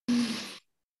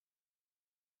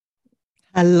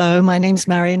Hello, my name's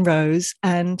Marion Rose,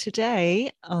 and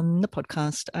today on the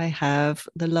podcast I have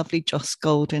the lovely Joss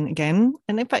Golden again.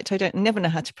 And in fact, I don't never know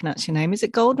how to pronounce your name. Is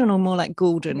it Golden or more like Yeah,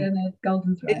 Goulden? no,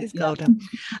 Golden's It right. is Yeah. Golden,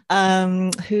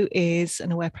 who is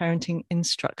an aware parenting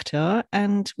instructor,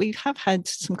 and we have had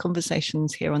some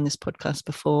conversations here on this podcast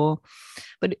before,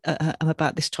 but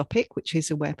about this topic, which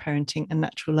is aware parenting and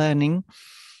natural learning.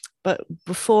 But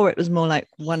before it was more like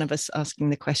one of us asking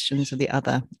the questions of the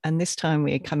other. And this time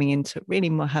we are coming in to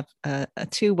really more have a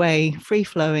two-way,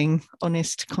 free-flowing,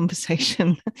 honest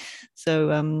conversation.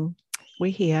 So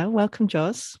we're here. Welcome,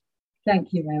 Joss.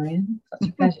 Thank you, Marion. Such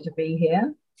a pleasure to be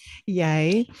here.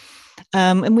 Yay.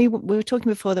 And we were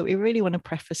talking before that we really want to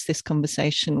preface this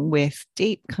conversation with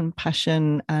deep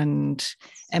compassion and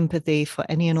empathy for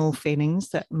any and all feelings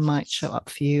that might show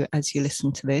up for you as you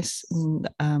listen to this.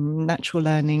 Natural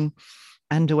learning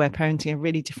and aware parenting are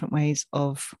really different ways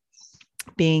of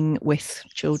being with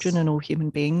children and all human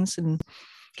beings. And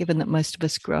given that most of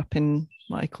us grew up in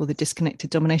what I call the disconnected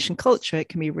domination culture, it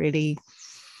can be really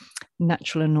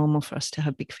natural and normal for us to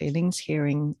have big feelings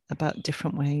hearing about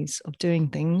different ways of doing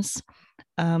things.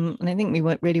 And I think we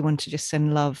really want to just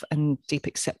send love and deep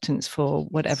acceptance for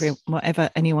whatever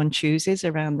anyone chooses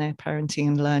around their parenting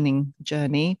and learning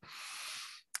journey.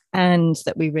 And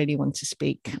that we really want to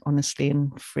speak honestly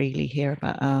and freely here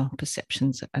about our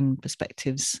perceptions and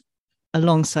perspectives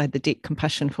alongside the deep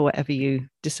compassion for whatever you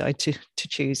decide to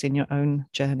choose in your own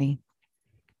journey.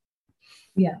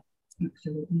 Yeah,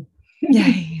 absolutely.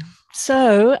 Yay.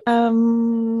 So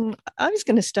I was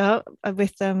going to start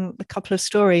with a couple of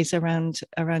stories around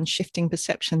shifting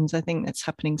perceptions. I think that's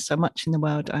happening so much in the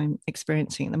world I'm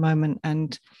experiencing at the moment.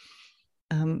 And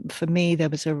for me, there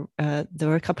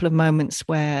were a couple of moments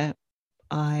where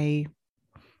I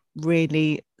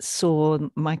really saw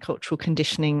my cultural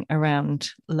conditioning around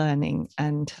learning,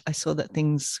 and I saw that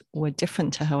things were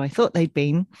different to how I thought they'd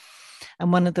been.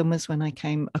 And one of them was when I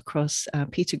came across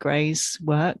Peter Gray's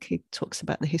work. He talks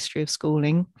about the history of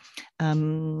schooling.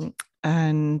 And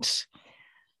I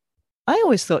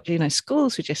always thought,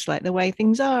 schools were just like the way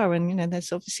things are. And,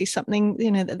 there's obviously something,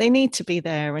 that they need to be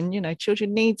there. And,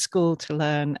 children need school to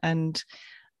learn. And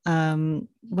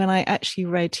when I actually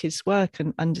read his work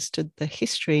and understood the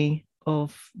history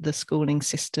of the schooling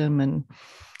system and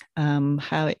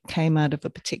how it came out of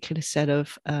a particular set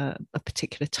of a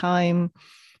particular time,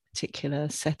 particular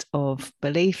set of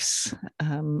beliefs,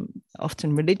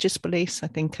 often religious beliefs. I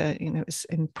think, it was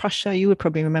in Prussia. You would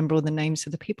probably remember all the names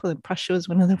of the people. In Prussia was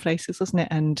one of the places, wasn't it?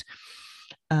 And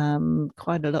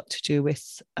quite a lot to do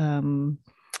with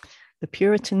the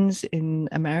Puritans in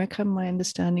America, my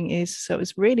understanding is. So it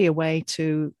was really a way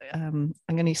to, I'm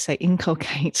going to say,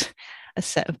 inculcate a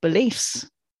set of beliefs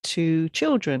to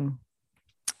children.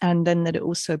 And then that it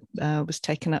also was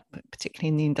taken up, particularly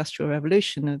in the Industrial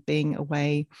Revolution, of being a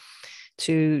way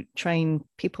to train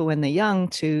people when they're young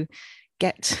to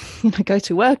go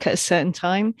to work at a certain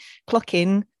time, clock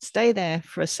in, stay there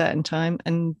for a certain time,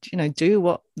 and do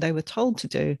what they were told to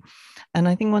do. And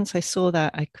I think once I saw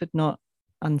that, I could not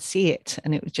unsee it,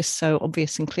 and it was just so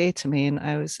obvious and clear to me. And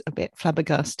I was a bit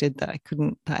flabbergasted that I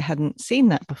hadn't seen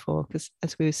that before, because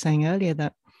as we were saying earlier,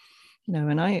 that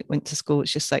when I went to school,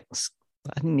 it's just like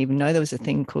I didn't even know there was a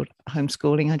thing called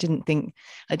homeschooling.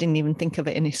 I didn't even think of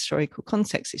it in a historical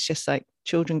context. It's just like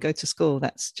children go to school.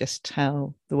 That's just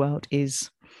how the world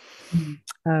is.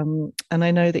 Mm. And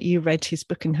I know that you read his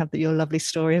book and have your lovely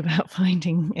story about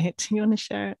finding it. You want to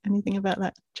share anything about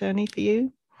that journey for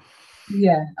you?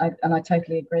 Yeah, I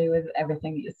totally agree with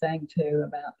everything that you're saying too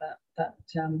about that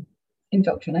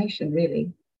indoctrination,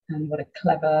 really, and what a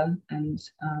clever and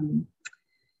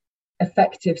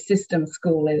effective system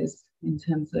school is in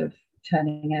terms of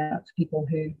turning out people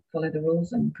who follow the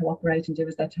rules and cooperate and do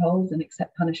as they're told and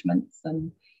accept punishments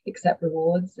and accept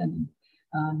rewards and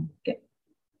get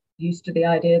used to the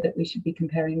idea that we should be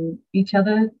comparing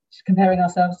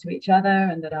ourselves to each other,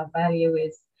 and that our value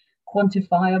is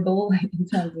quantifiable in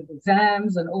terms of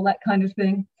exams and all that kind of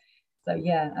thing. So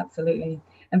yeah, absolutely.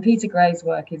 And Peter Gray's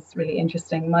work is really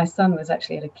interesting. My son was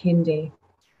actually at a kindy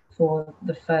for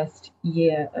the first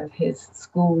year of his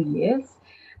school years.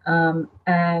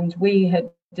 And we had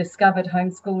discovered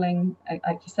homeschooling.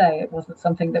 Like you say, it wasn't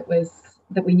something that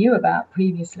we knew about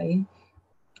previously,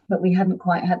 but we hadn't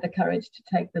quite had the courage to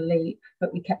take the leap.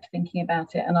 But we kept thinking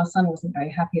about it, and our son wasn't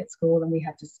very happy at school, and we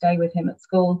had to stay with him at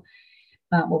school.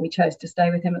 We chose to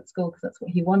stay with him at school because that's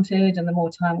what he wanted. And the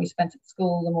more time we spent at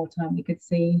school, the more time we could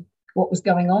see what was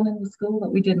going on in the school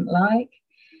that we didn't like.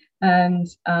 And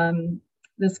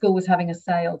the school was having a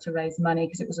sale to raise money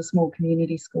because it was a small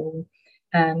community school.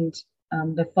 And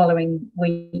the following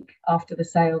week after the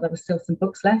sale, there were still some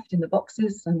books left in the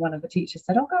boxes, and one of the teachers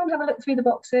said, "Oh, go and have a look through the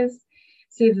boxes,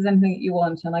 see if there's anything that you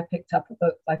want." And I picked up a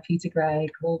book by Peter Gray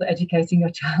called Educating Your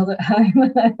Child at Home.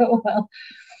 And I thought, well,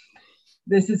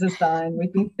 this is a sign.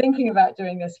 We've been thinking about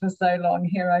doing this for so long.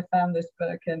 Here I found this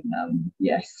book, and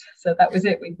yes, so that was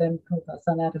it. We then pulled our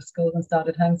son out of school and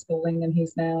started homeschooling, and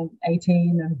he's now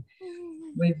 18, and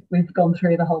we've gone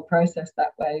through the whole process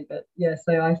that way. But yeah,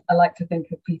 so I like to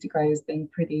think of Peter Gray as being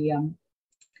pretty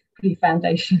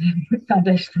foundational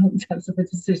in terms of the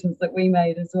decisions that we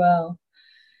made as well.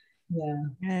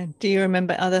 Yeah. Do you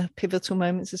remember other pivotal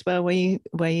moments as well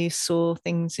where you saw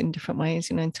things in different ways,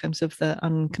 in terms of the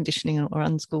unconditioning or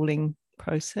unschooling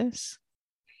process?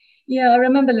 Yeah, I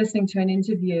remember listening to an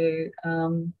interview.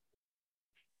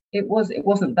 It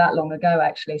wasn't that long ago,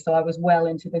 actually, so I was well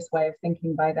into this way of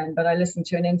thinking by then. But I listened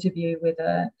to an interview with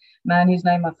a man whose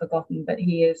name I've forgotten, but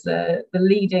he is the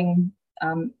leading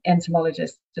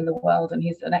entomologist in the world, and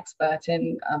he's an expert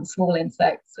in small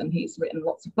insects, and he's written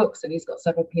lots of books, and he's got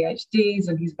several PhDs,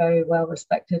 and he's very well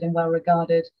respected and well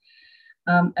regarded.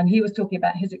 And he was talking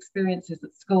about his experiences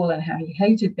at school and how he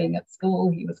hated being at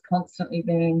school. He was constantly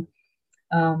being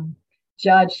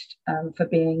judged for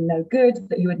being no good,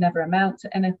 that he would never amount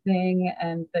to anything,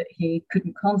 and that he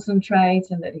couldn't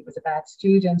concentrate, and that he was a bad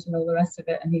student and all the rest of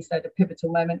it. And he said a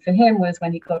pivotal moment for him was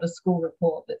when he got a school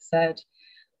report that said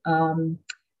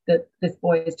that this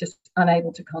boy is just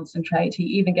unable to concentrate. He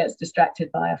even gets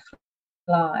distracted by a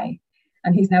fly,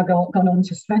 and he's now gone on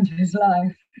to spend his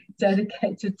life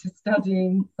dedicated to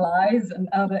studying flies and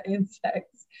other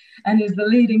insects, and is the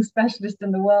leading specialist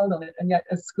in the world on it. And yet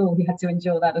at school he had to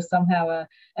endure that as somehow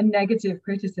a negative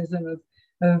criticism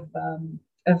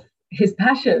of his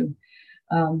passion.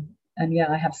 And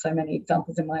yeah, I have so many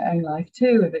examples in my own life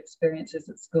too of experiences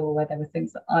at school where there were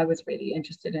things that I was really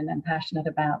interested in and passionate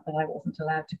about that I wasn't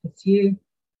allowed to pursue.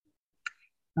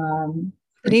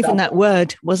 But even that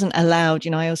word wasn't allowed.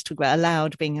 I always talk about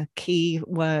allowed being a key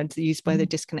word used by the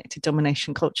disconnected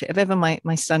domination culture. If ever my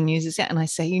son uses it and I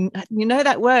say, you know,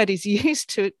 that word is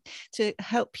used to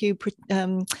help you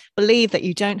believe that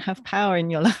you don't have power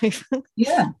in your life.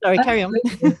 Yeah. Sorry, carry on.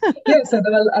 Yeah, so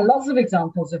there are lots of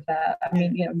examples of that. I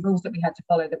mean, rules that we had to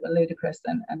follow that were ludicrous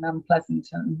and unpleasant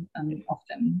and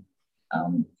often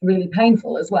really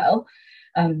painful as well,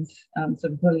 and sort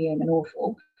of bullying and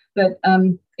awful. But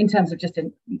in terms of just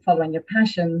following your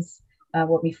passions,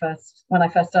 when I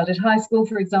first started high school,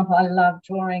 for example, I loved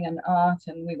drawing and art,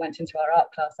 and we went into our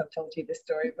art class. I've told you this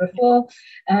story before,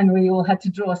 and we all had to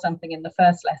draw something in the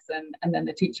first lesson, and then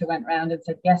the teacher went round and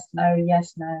said yes, no,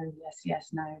 yes, no, yes, yes,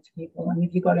 no to people. And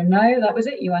if you got a no, that was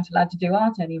it. You weren't allowed to do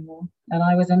art anymore. And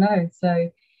I was a no.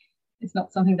 So it's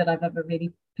not something that I've ever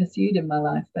really pursued in my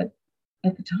life. But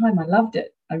at the time, I loved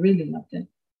it. I really loved it.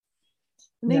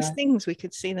 And these things, we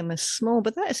could see them as small,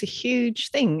 but that is a huge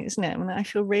thing, isn't it? I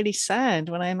feel really sad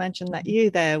when I imagine that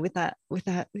you there with that,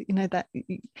 that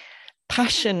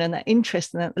passion and that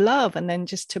interest and that love, and then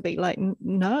just to be like,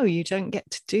 no, you don't get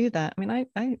to do that.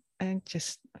 I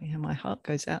just, my heart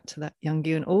goes out to that young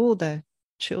you and all the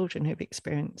children who've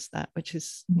experienced that, which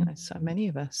is, so many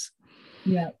of us.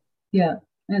 Yeah.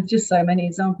 There's just so many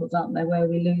examples, aren't there, where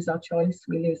we lose our choice,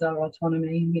 we lose our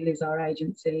autonomy, we lose our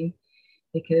agency,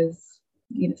 because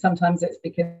sometimes it's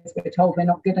because we're told we're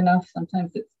not good enough.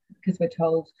 Sometimes it's because we're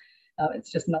told it's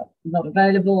just not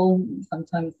available.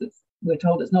 Sometimes we're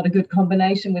told it's not a good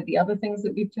combination with the other things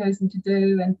that we've chosen to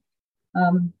do.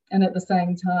 And at the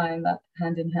same time, that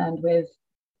hand in hand with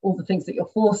all the things that you're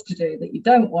forced to do that you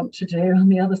don't want to do on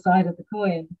the other side of the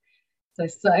coin.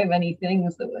 So many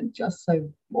things that were just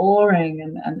so boring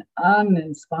and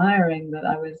uninspiring that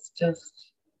I was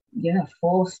just,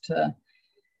 forced to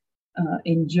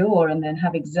endure, and then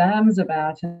have exams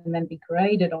about, and then be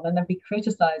graded on, and then be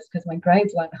criticized because my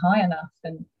grades weren't high enough.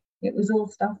 And it was all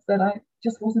stuff that I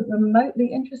just wasn't remotely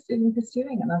interested in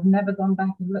pursuing, and I've never gone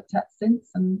back and looked at since,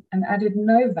 and added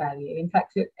no value. In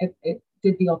fact, it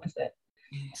did the opposite.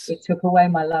 Yes. It took away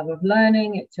my love of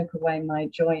learning. It took away my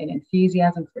joy and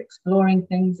enthusiasm for exploring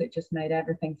things. It just made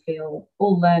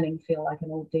all learning feel like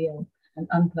an ordeal, an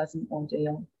unpleasant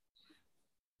ordeal.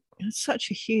 It's such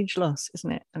a huge loss,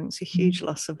 isn't it? And it's a huge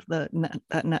loss of that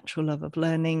natural love of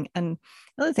learning. And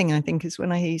the other thing I think is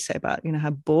when I hear you say about,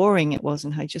 how boring it was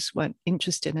and how you just weren't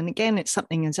interested. And again, it's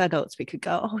something as adults we could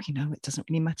go, oh, it doesn't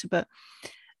really matter. But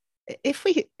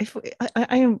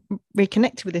I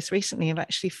reconnected with this recently of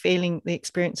actually feeling the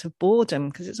experience of boredom,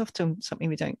 because it's often something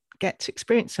we don't get to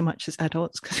experience so much as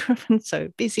adults because we're often so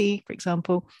busy, for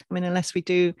example. Unless we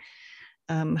do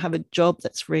have a job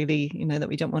that's really, that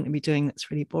we don't want to be doing,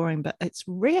 that's really boring, but it's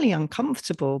really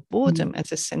uncomfortable. Boredom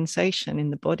as a sensation in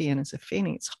the body and as a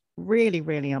feeling, it's really,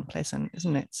 really unpleasant,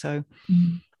 isn't it? So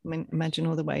I mean, imagine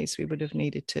all the ways we would have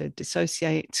needed to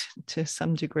dissociate to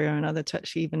some degree or another to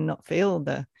actually even not feel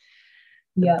the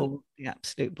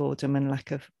absolute boredom and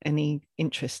lack of any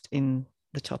interest in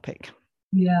the topic.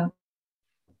 Yeah.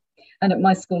 And at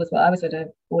my school as well, I was at a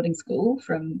boarding school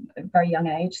from a very young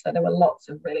age, so there were lots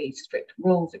of really strict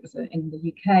rules. It was in the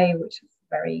UK, which was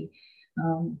very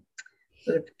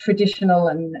sort of traditional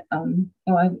and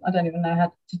I don't even know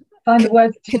how to find the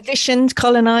words. Conditioned,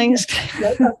 colonized.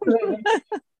 Yes, absolutely.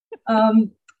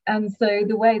 And so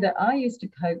the way that I used to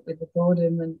cope with the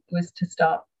boredom was to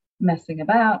start messing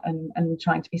about and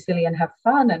trying to be silly and have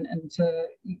fun and to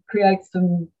create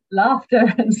some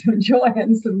laughter and some joy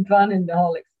and some fun in the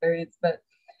whole experience. But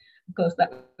of course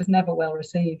that was never well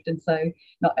received, and so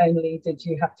not only did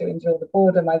you have to endure the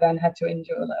boredom, I then had to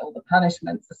endure all the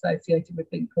punishments associated with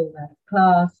being pulled out of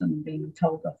class and being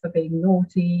told off for being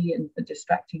naughty and for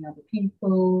distracting other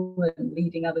people and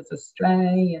leading others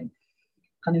astray, and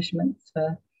punishments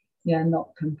for not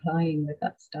complying with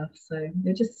that stuff. So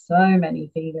there are just so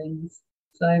many feelings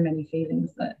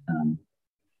that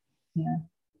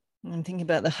I'm thinking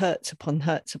about the hurts upon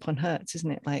hurts upon hurts, isn't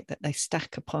it? Like that they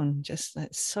stack upon just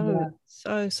that so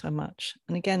much.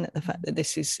 And again, the fact that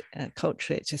this is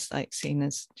culturally, it's just like seen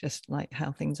as just like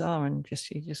how things are, and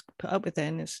just you just put up with it,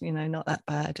 and it's not that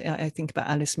bad. I think about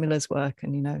Alice Miller's work,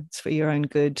 and it's for your own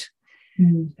good.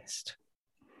 Just,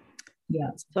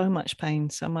 so much pain,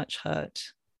 so much hurt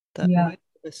that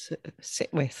most of us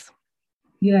sit with.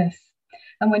 Yes,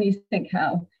 and when you think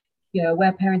how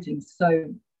where parenting is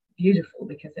so beautiful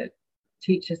because it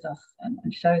teaches us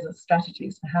and shows us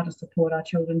strategies for how to support our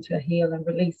children to heal and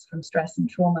release from stress and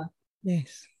trauma.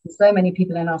 Yes. And so many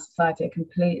people in our society are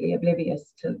completely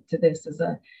oblivious to this as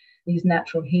these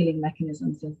natural healing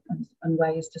mechanisms and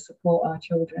ways to support our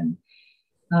children.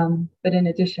 But in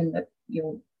addition,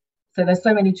 so there's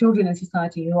so many children in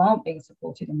society who aren't being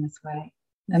supported in this way.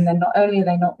 And then not only are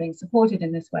they not being supported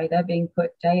in this way, they're being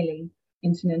put daily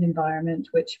into an environment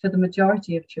which for the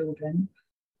majority of children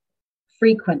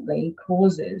frequently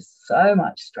causes so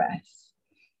much stress.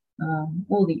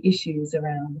 All the issues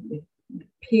around with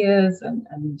peers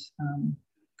and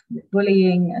with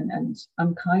bullying and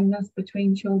unkindness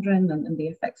between children and the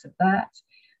effects of that.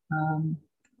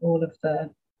 All of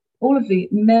the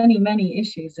many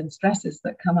issues and stresses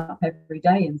that come up every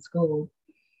day in school.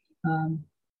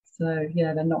 So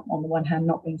they're not, on the one hand,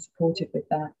 not being supported with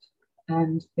that,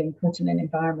 and being put in an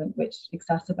environment which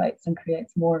exacerbates and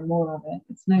creates more and more of it.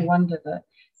 It's no wonder that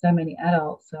so many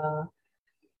adults are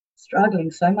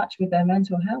struggling so much with their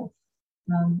mental health,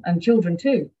 and children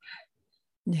too.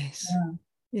 Yes.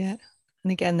 Yeah.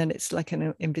 And again, that it's like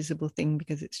an invisible thing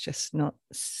because it's just not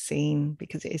seen,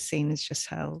 because it is seen as just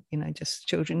how, just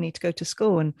children need to go to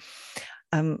school. And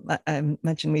I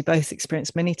imagine we both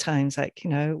experienced many times, like,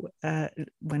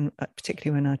 when,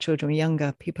 particularly when our children were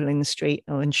younger, people in the street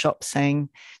or in shops saying,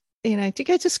 do you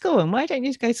go to school? And why don't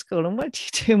you go to school? And what do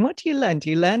you do? And what do you learn? Do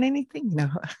you learn anything?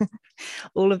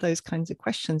 All of those kinds of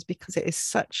questions, because it is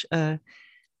such a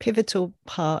pivotal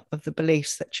part of the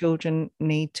beliefs that children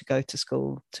need to go to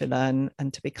school to learn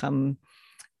and to become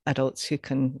adults who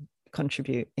can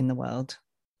contribute in the world.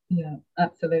 Yeah,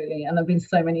 absolutely. And there have been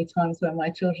so many times where my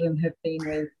children have been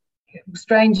with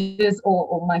strangers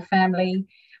or my family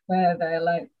where they're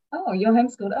like, oh, you're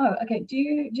homeschooled. Oh, okay. Do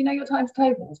you know your times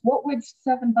tables? What would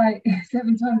 7 times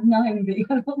 9 be?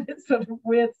 And all this sort of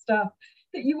weird stuff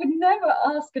that you would never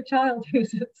ask a child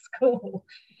who's at school.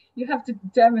 You have to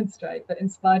demonstrate that in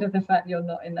spite of the fact you're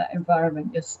not in that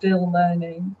environment, you're still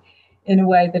learning in a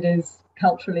way that is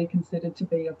culturally considered to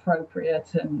be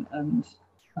appropriate and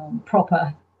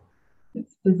proper.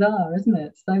 It's bizarre, isn't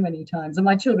it? So many times. And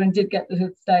my children did get to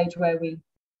the stage where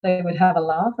they would have a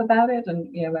laugh about it. And,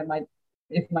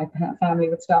 if my family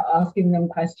would start asking them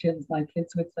questions, my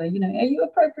kids would say, are you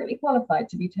appropriately qualified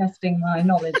to be testing my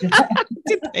knowledge?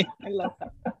 Did they? I love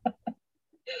that.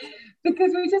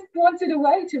 Because we just wanted a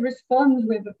way to respond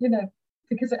with,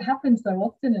 because it happened so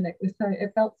often and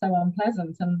it felt so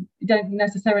unpleasant. And you don't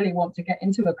necessarily want to get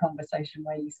into a conversation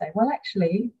where you say, well,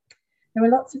 actually, there are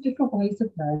lots of different ways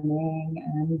of learning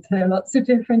and there are lots of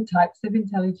different types of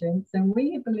intelligence. And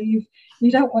we believe you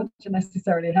don't want to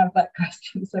necessarily have that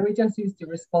question. So we just used to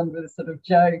respond with a sort of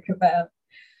joke about,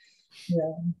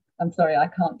 I'm sorry, I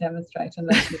can't demonstrate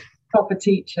unless you're a proper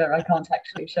teacher. I can't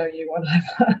actually show you what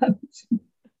I've learned.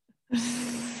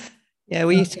 Yeah,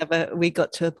 we used to have we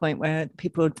got to a point where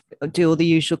people would do all the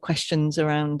usual questions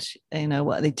around,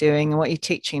 what are they doing and what are you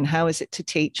teaching and how is it to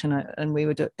teach? And we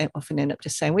would often end up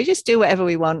just saying, we just do whatever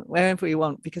we want, wherever we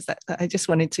want, because I just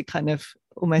wanted to kind of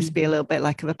almost be a little bit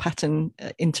like of a pattern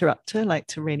interrupter, like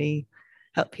to really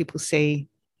help people see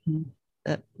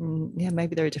that,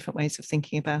 maybe there are different ways of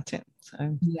thinking about it.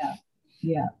 So,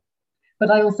 yeah. But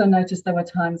I also noticed there were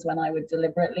times when I would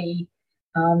deliberately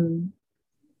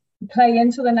play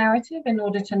into the narrative in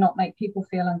order to not make people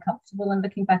feel uncomfortable. And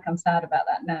looking back, I'm sad about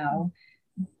that now.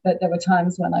 But there were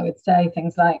times when I would say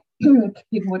things like,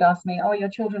 people would ask me, oh, your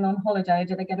children on holiday,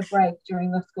 did they get a break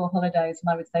during the school holidays?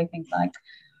 And I would say things like,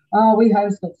 oh, we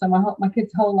homeschooled, so my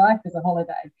kid's whole life is a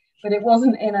holiday. But it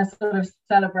wasn't in a sort of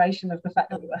celebration of the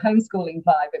fact that we were homeschooling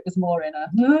vibe. It was more in a,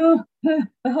 the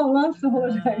whole life's a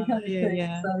holiday kind of thing.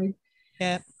 Yeah. So,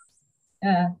 yeah.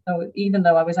 So even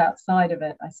though I was outside of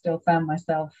it, I still found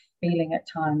myself feeling at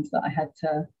times that I had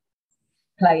to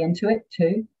play into it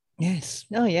too. Yes.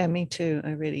 Oh, yeah. Me too.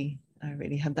 I really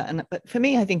had that. And but for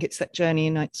me, I think it's that journey,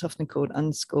 and it's often called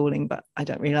unschooling, but I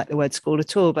don't really like the word school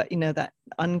at all. But that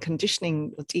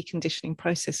unconditioning or deconditioning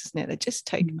process, isn't it? That just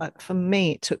for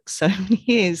me, it took so many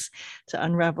years to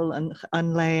unravel and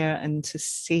unlayer and to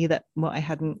see that what I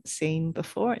hadn't seen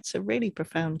before. It's a really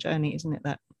profound journey, isn't it?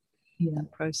 That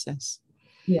process.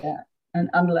 Yeah, and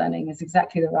unlearning is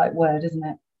exactly the right word, isn't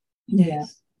it?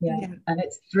 Yes. Yeah. And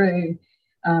it's through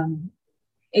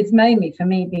it's mainly for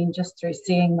me been just through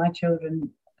seeing my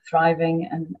children thriving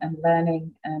and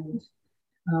learning and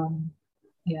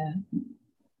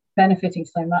benefiting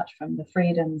so much from the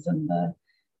freedoms and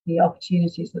the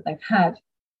opportunities that they've had,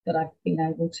 that I've been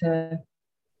able to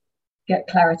get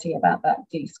clarity about that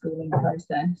deschooling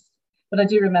process. But I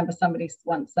do remember somebody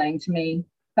once saying to me,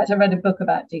 in fact, I read a book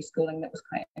about deschooling that was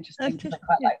quite interesting, because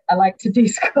I like to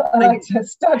deschool. I like to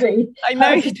study. I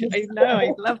know,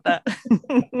 I love that.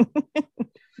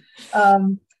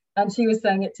 And she was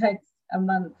saying it takes a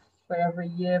month for every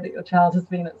year that your child has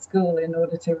been at school in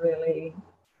order to really,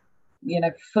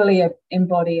 fully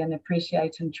embody and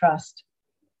appreciate and trust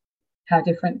how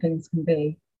different things can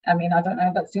be. I mean, I don't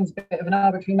know, that seems a bit of an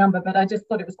arbitrary number, but I just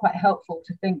thought it was quite helpful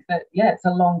to think that, it's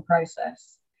a long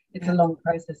process. It's a long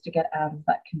process to get out of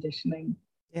that conditioning.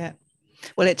 Yeah.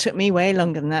 Well, it took me way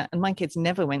longer than that. And my kids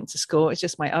never went to school. It's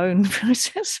just my own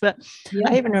process. But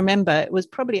I even remember it was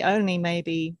probably only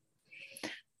maybe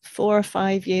 4 or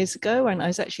 5 years ago when I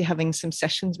was actually having some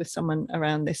sessions with someone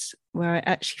around this, where I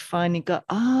actually finally got,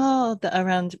 that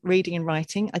around reading and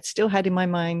writing. I'd still had in my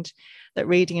mind that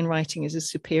reading and writing is a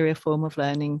superior form of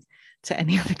learning to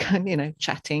any other kind,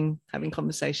 chatting, having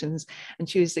conversations. And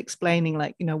she was explaining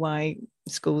why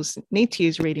schools need to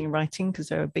use reading and writing, because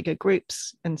there are bigger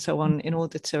groups and so on, in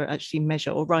order to actually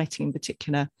measure, or writing in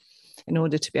particular, in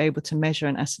order to be able to measure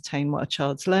and ascertain what a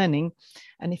child's learning.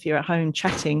 And if you're at home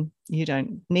chatting, you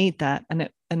don't need that.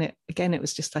 And it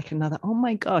was just like another, oh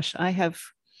my gosh, I have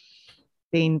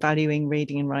been valuing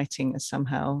reading and writing as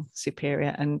somehow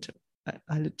superior. And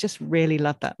I just really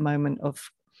love that moment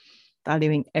of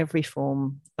valuing every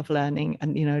form of learning.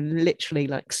 And, literally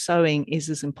like sewing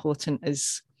is as important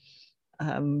as,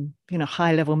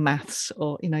 high level maths,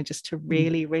 or, just to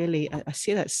really, really, I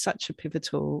see that's such a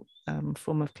pivotal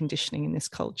form of conditioning in this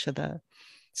culture, that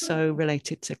so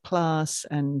related to class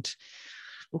and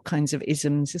all kinds of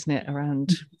isms, isn't it,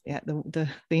 around the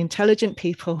intelligent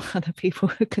people are the people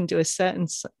who can do a certain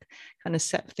kind of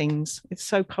set things. It's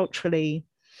so culturally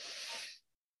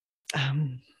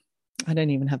I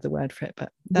don't even have the word for it,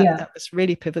 but that was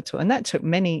really pivotal. And that took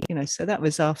many, so that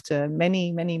was after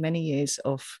many, many, many years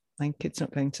of my kids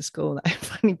not going to school that I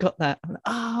finally got that.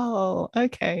 Oh,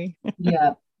 okay.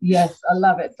 Yes, I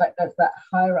love it. It's like there's that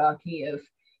hierarchy of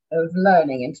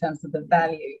learning in terms of the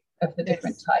value of the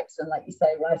different types. And like you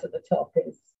say, right at the top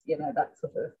is, that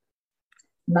sort of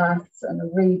maths and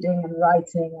reading and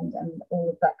writing and all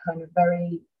of that kind of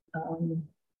very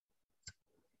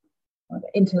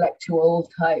intellectual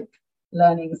type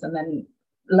learnings, and then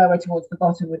lower towards the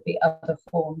bottom would be other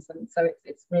forms. And so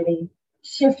it's really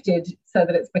shifted so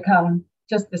that it's become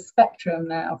just the spectrum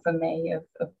now for me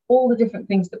of all the different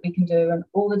things that we can do, and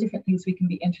all the different things we can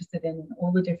be interested in, and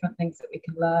all the different things that we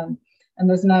can learn. And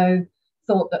there's no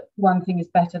thought that one thing is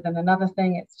better than another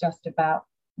thing. It's just about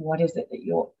what is it that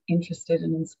you're interested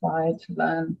and inspired to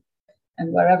learn.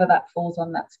 And wherever that falls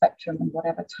on that spectrum, and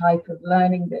whatever type of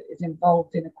learning that is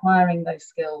involved in acquiring those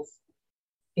skills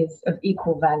is of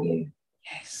equal value.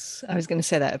 Yes, I was going to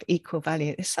say that, of equal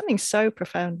value. There's something so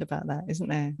profound about that, isn't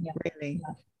there? Really.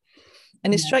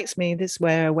 And it strikes me this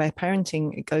where aware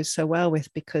parenting it goes so well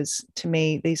with, because to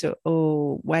me these are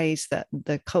all ways that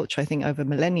the culture, I think, over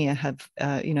millennia have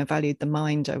valued the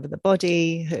mind over the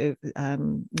body, who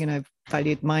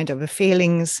valued mind over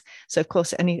feelings. So of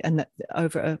course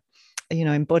over a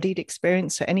embodied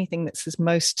experience. So anything that's as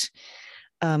most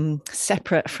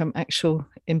separate from actual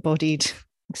embodied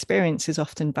experience is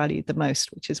often valued the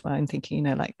most, which is why I'm thinking,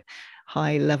 like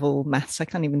high level maths, I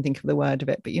can't even think of the word of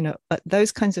it, but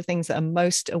those kinds of things that are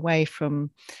most away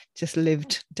from just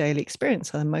lived daily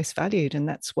experience are the most valued. And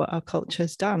that's what our culture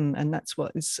has done. And that's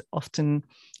what is often,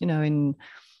 in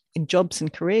jobs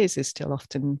and careers is still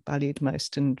often valued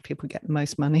most, and people get the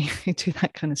most money who do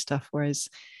that kind of stuff. Whereas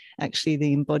actually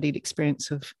the embodied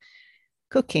experience of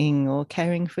cooking or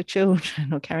caring for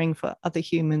children or caring for other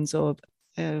humans or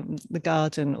the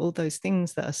garden, all those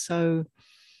things that are so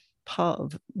part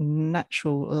of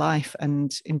natural life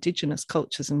and indigenous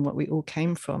cultures and what we all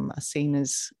came from, are seen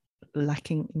as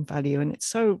lacking in value. And it's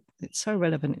so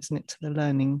relevant, isn't it, to the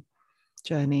learning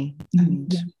journey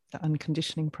and the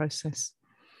unconditioning process.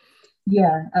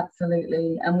 Yeah,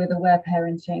 absolutely. And with aware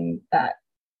parenting, that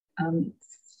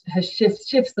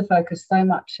shifts the focus so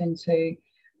much into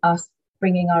us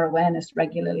bringing our awareness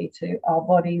regularly to our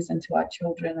bodies and to our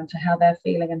children and to how they're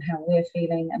feeling and how we're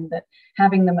feeling, and that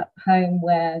having them at home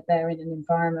where they're in an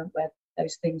environment where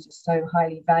those things are so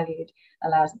highly valued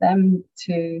allows them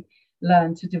to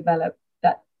learn to develop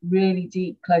that really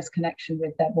deep, close connection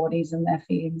with their bodies and their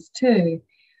feelings too.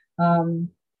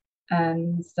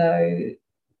 And so,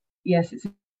 yes, it's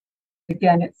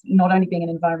not only being an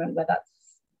environment where that's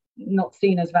not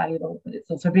seen as valuable, but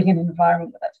it's also being an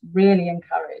environment where that's really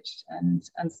encouraged and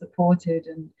supported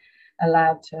and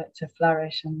allowed to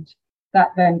flourish. And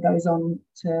that then goes on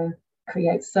to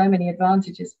create so many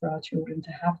advantages for our children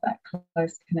to have that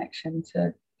close connection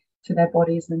to their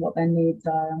bodies and what their needs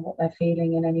are and what they're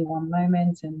feeling in any one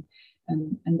moment, and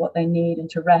what they need, and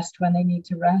to rest when they need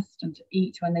to rest, and to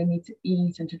eat when they need to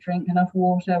eat, and to drink enough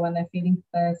water when they're feeling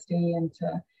thirsty, and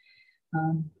to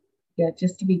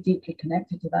just to be deeply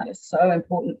connected to that is so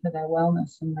important for their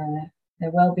wellness and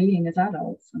their well-being as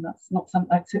adults. And that's not something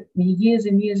that took me years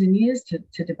and years and years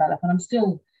to develop. And I'm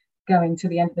still going to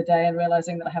the end of the day and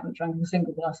realizing that I haven't drunk a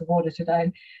single glass of water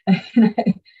today.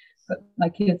 But my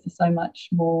kids are so much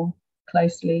more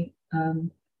closely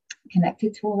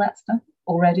connected to all that stuff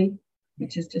already,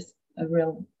 which is just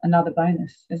another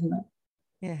bonus, isn't it?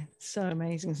 Yeah, so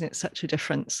amazing, isn't it? Such a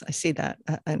difference. I see that.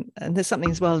 And there's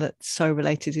something as well that's so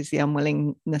related, is the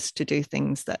unwillingness to do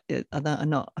things that are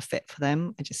not a fit for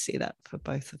them. I just see that for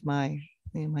both of my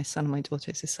son and my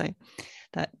daughter. It's the same,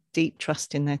 that deep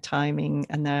trust in their timing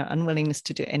and their unwillingness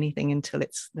to do anything until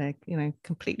they're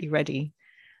completely ready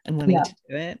and willing to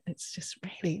do it. It's just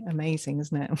really amazing,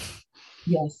 isn't it?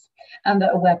 Yes. And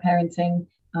that aware parenting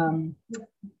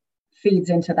feeds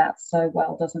into that so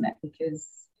well, doesn't it? Because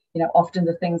often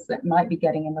the things that might be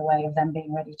getting in the way of them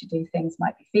being ready to do things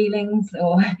might be feelings,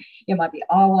 or it might be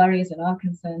our worries and our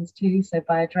concerns too. So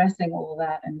by addressing all of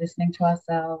that and listening to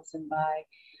ourselves, and by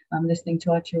listening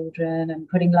to our children and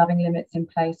putting loving limits in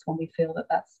place when we feel that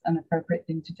that's an appropriate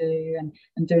thing to do,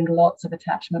 and doing lots of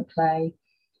attachment play,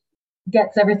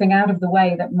 gets everything out of the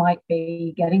way that might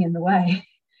be getting in the way,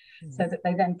 so that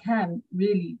they then can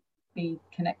really be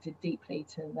connected deeply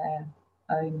to their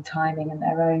own timing and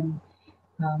their own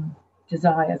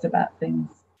desires about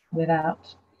things,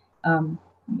 without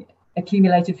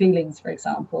accumulated feelings, for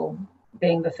example,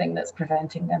 being the thing that's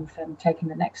preventing them from taking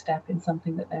the next step in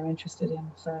something that they're interested in.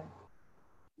 So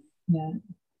yeah,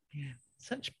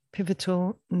 such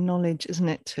pivotal knowledge, isn't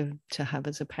it, to have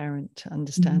as a parent, to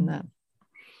understand that.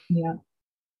 Yeah,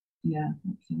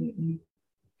 absolutely.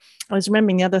 I was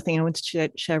remembering the other thing I wanted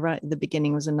to share right at the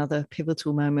beginning was another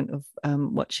pivotal moment of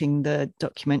watching the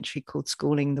documentary called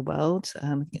Schooling the World.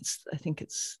 I think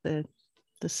it's the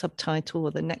subtitle,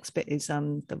 or the next bit is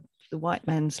the white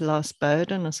man's last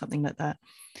burden, or something like that.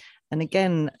 And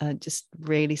again, just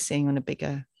really seeing on a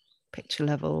bigger picture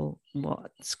level what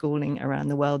schooling around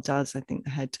the world does. I think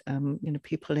they had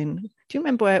people in, do you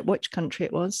remember which country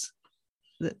it was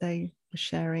that they were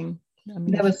sharing?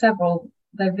 There were several.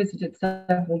 They visited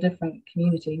several different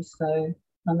communities, so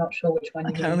I'm not sure which one.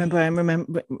 I can't remember. I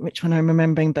remember which one I'm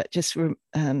remembering, but just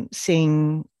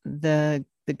seeing the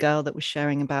girl that was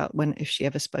sharing about if she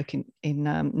ever spoke in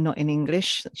not in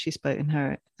English, that she spoke in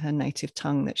her native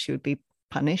tongue, that she would be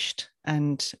punished,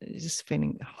 and just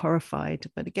feeling horrified.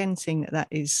 But again, seeing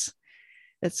that's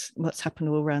what's happened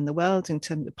all around the world in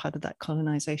terms of part of that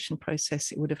colonization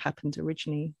process. It would have happened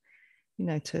originally,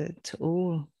 to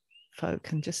all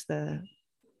folk, and just the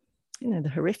the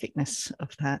horrificness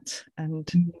of that, and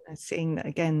seeing that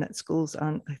again, that schools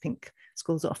aren't, I think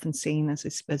schools are often seen as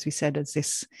this, as we said, as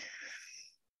this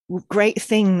great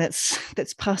thing that's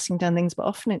passing down things, but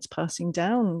often it's passing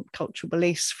down cultural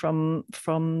beliefs from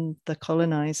the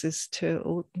colonizers to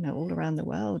all around the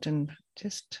world, and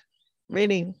just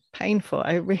really painful.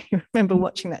 I really remember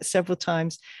watching that several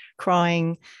times,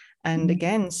 crying, and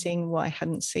again seeing what I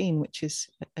hadn't seen, which is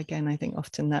again, I think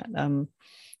often that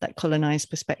that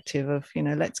colonized perspective of,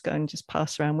 let's go and just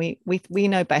pass around. We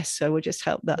know best, so we'll just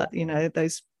help that,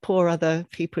 those poor other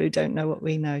people who don't know what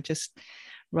we know, just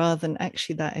rather than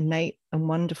actually that innate and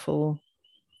wonderful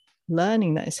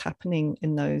learning that is happening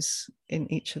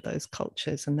in each of those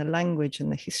cultures, and the language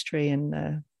and the history and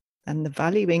the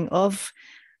valuing of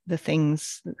the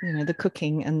things, the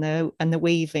cooking and the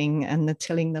weaving and the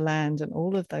tilling the land and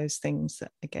all of those things.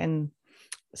 That again,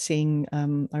 seeing,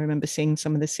 I remember seeing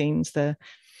some of the scenes, the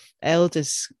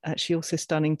elders actually also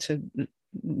starting to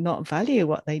not value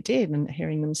what they did, and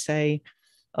hearing them say,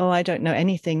 oh, I don't know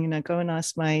anything, go and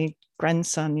ask my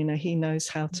grandson, he knows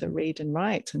how to read and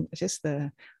write. And just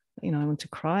I want to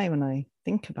cry when I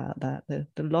think about that,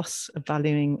 the loss of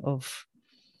valuing of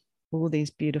all these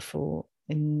beautiful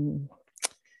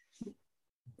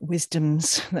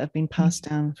wisdoms that have been passed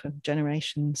down for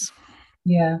generations.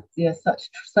 Yeah,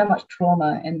 so much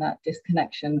trauma in that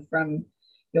disconnection from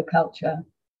your culture,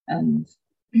 and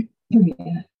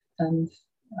and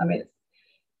I mean, it's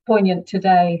poignant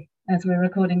today as we're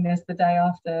recording this, the day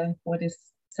after what is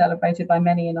celebrated by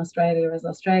many in Australia as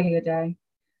Australia Day.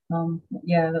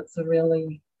 That's a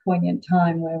really poignant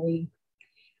time where we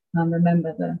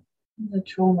remember the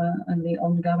trauma and the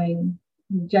ongoing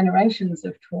generations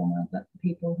of trauma that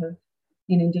people have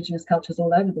in Indigenous cultures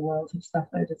all over the world have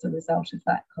suffered as a result of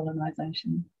that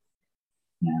colonisation.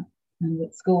 Yeah, and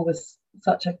that school was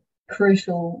such a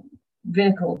crucial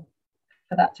vehicle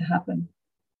for that to happen.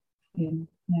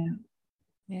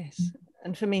 Yes.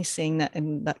 And for me, seeing that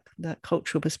in that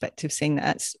cultural perspective, seeing that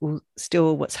that's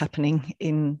still what's happening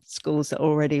in schools that are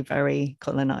already very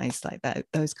colonized, like that,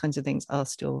 those kinds of things are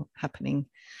still happening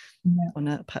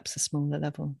on perhaps a smaller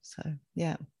level. So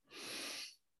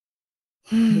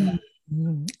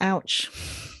ouch.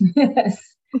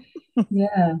 Yes.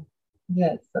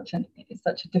 It's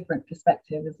such a different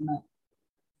perspective, isn't it?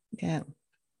 Yeah,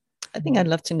 I think I'd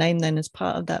love to name then as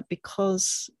part of that,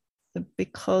 because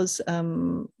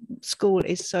school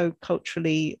is so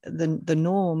culturally the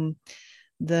norm,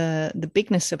 the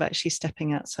bigness of actually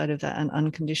stepping outside of that and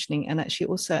unconditioning, and actually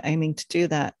also aiming to do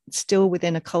that still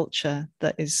within a culture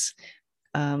that is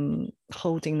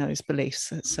holding those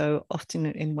beliefs so often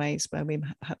in ways where we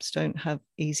perhaps don't have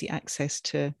easy access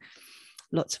to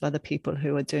lots of other people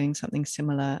who are doing something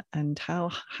similar, and how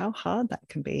hard that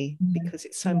can be, because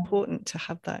it's so important to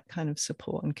have that kind of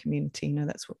support and community.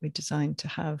 That's what we're designed to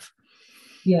have.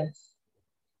 Yes,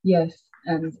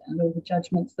 and all the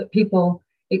judgments that people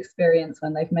experience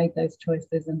when they've made those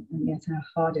choices, and yet how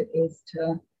hard it is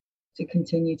to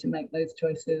continue to make those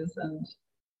choices,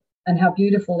 and how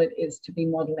beautiful it is to be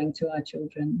modeling to our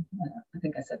children. I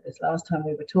think I said this last time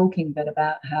we were talking, but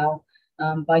about how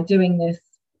by doing this,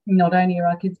 not only are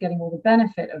our kids getting all the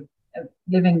benefit of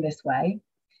living this way,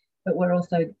 but we're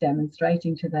also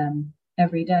demonstrating to them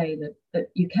every day that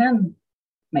you can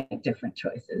make different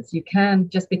choices. You can,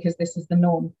 just because this is the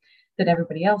norm that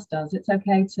everybody else does, it's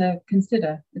okay to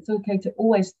consider. It's okay to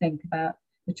always think about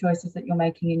the choices that you're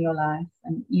making in your life.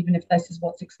 And even if this is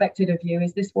what's expected of you,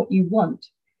 is this what you want?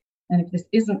 And if this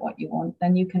isn't what you want,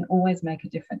 then you can always make a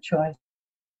different choice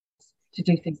to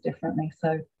do things differently.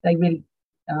 So they really,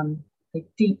 they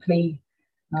deeply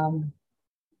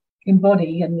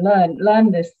embody and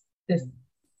learn this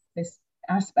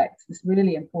aspect, this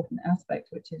really important aspect,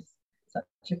 which is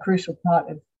such a crucial part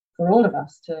of for all of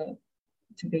us to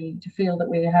feel that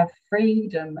we have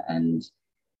freedom and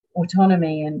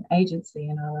autonomy and agency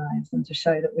in our lives, and to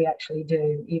show that we actually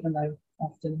do, even though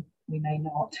often we may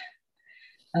not.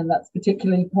 And that's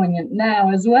particularly poignant now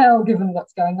as well, given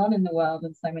what's going on in the world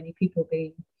and so many people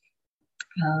being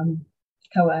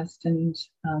coerced and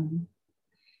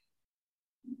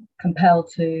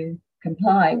compelled to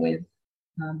comply with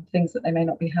things that they may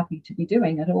not be happy to be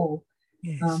doing at all.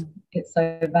 Yes. It's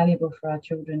so valuable for our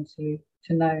children to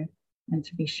know and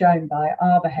to be shown by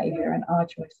our behaviour and our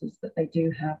choices that they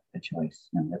do have a choice,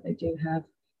 and that they do have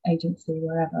agency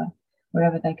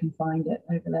wherever they can find it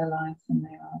over their lives, and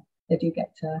they do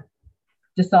get to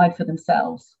decide for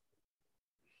themselves.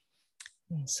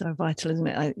 So vital, isn't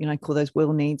it? I call those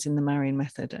will needs in the Marion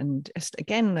method. And just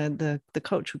again, the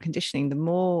cultural conditioning, the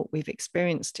more we've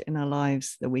experienced in our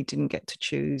lives that we didn't get to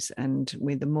choose, and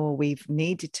the more we've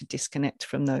needed to disconnect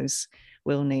from those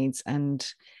will needs,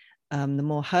 and the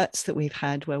more hurts that we've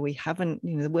had where we haven't,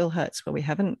 the will hurts where we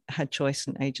haven't had choice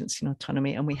and agency and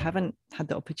autonomy, and we haven't had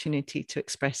the opportunity to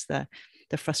express the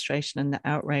frustration and the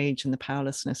outrage and the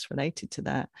powerlessness related to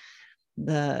that,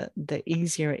 the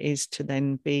easier it is to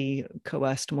then be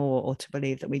coerced more, or to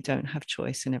believe that we don't have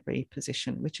choice in every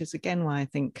position, which is again why I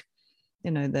think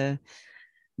the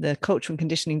cultural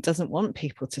conditioning doesn't want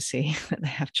people to see that they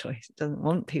have choice. It doesn't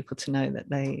want people to know that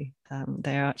they are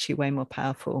actually way more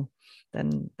powerful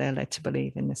than they're led to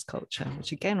believe in this culture,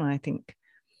 which again I think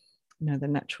the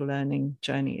natural learning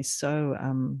journey is so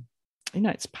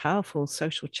it's powerful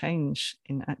social change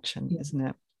in action, yeah. Isn't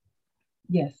it?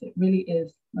 Yes, it really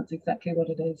is. That's exactly what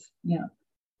it is. Yeah,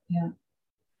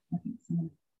 I think so.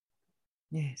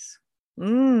 Yes.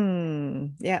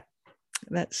 Yeah,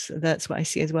 that's what I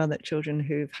see as well, that children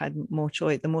who've had more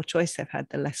choice, the more choice they've had,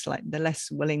 the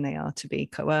less willing they are to be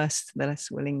coerced, the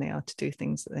less willing they are to do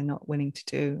things that they're not willing to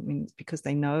do. I mean, it's because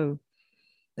they know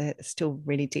they're still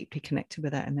really deeply connected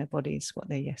with that in their bodies, what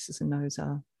their yeses and nos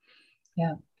are.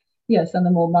 Yeah. Yes, and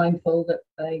the more mindful that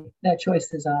their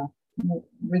choices are,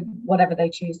 whatever they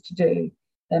choose to do,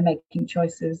 they're making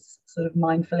choices sort of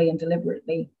mindfully and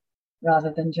deliberately,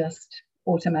 rather than just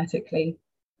automatically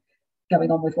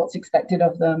going on with what's expected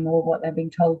of them or what they're being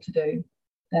told to do.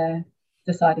 They're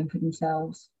deciding for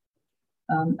themselves.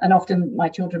 And often my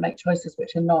children make choices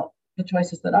which are not the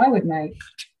choices that I would make.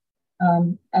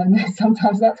 And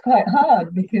sometimes that's quite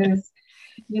hard because,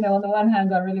 on the one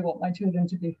hand, I really want my children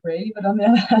to be free, but on the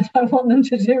other hand, I want them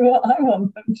to do what I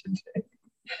want them to do.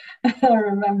 I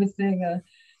remember seeing a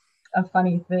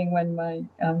funny thing when my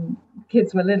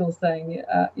kids were little, saying,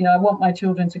 I want my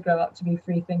children to grow up to be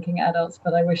free-thinking adults,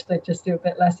 but I wish they'd just do a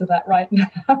bit less of that right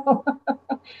now.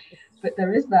 But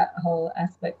there is that whole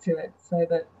aspect to it, so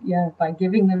that, by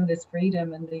giving them this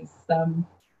freedom and these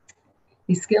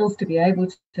skills to be able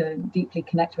to deeply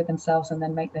connect with themselves and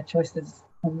then make their choices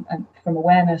from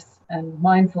awareness and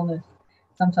mindfulness,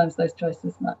 sometimes those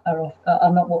choices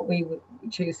are not what we would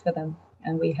choose for them,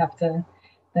 and we have to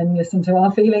then listen to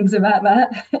our feelings about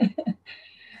that.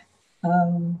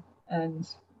 And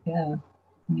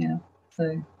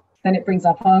so then it brings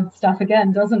up hard stuff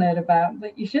again, doesn't it, about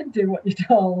that you should do what you're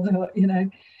told, or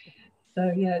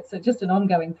so it's just an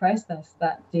ongoing process,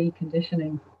 that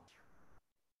deconditioning.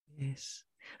 Yes.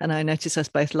 And I noticed us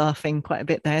both laughing quite a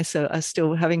bit there. So I was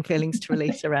still having feelings to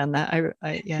release around that. And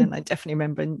I definitely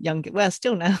remember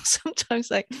still now, sometimes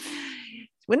like,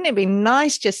 wouldn't it be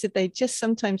nice just if they just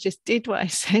sometimes just did what I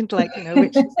said, like,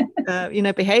 which is,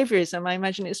 behaviorism. I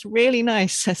imagine it's really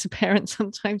nice as a parent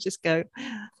sometimes just go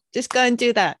and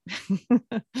do that.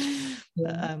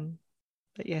 Yeah.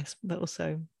 But yes, but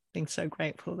also being so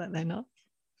grateful that they're not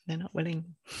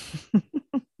willing.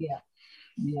 Yeah.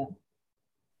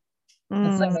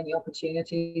 There's so many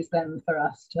opportunities then for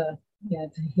us to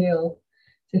heal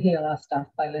our stuff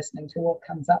by listening to what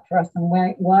comes up for us and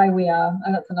why we are.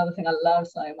 And that's another thing I love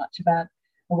so much about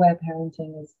aware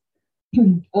parenting, is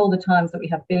all the times that we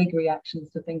have big reactions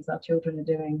to things our children are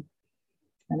doing.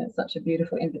 And it's such a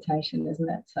beautiful invitation, isn't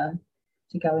it,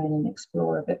 to go in and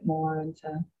explore a bit more and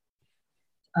to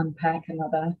unpack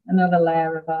another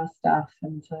layer of our stuff,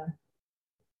 and to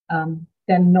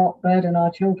then not burden our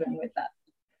children with that.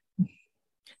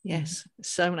 Yes,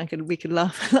 so we could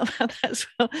laugh about that as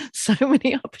well. So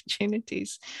many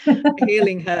opportunities.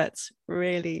 Healing hurts,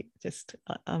 really just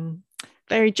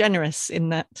very generous in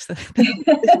that.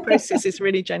 This process is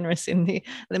really generous in the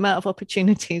amount of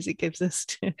opportunities it gives us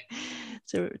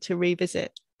to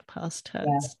revisit past hurts.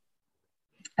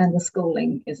 Yeah. And the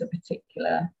schooling is a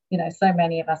particular, so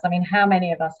many of us, I mean, how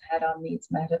many of us had our needs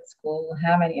met at school?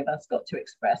 How many of us got to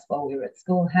express while we were at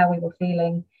school how we were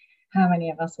feeling? How many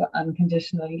of us were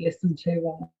unconditionally listened to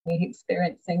when we were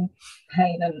experiencing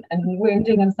pain and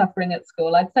wounding and suffering at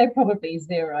school? I'd say probably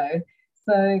zero.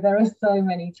 So there are so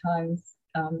many times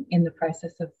in the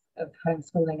process of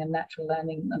homeschooling and natural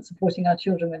learning and supporting our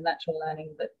children with natural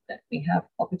learning that we have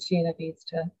opportunities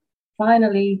to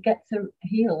finally get to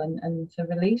heal and to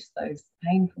release those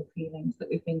painful feelings that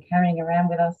we've been carrying around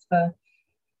with us for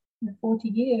 40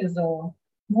 years or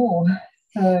more.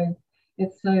 So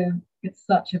it's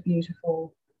such a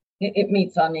beautiful, it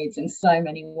meets our needs in so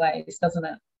many ways, doesn't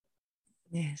it?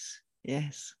 Yes.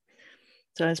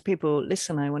 So as people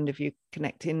listen, I wonder if you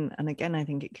connect in, and again, I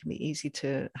think it can be easy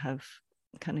to have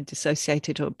kind of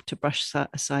dissociated or to brush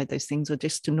aside those things or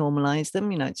just to normalize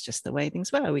them. It's just the way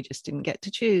things were. We just didn't get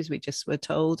to choose. We just were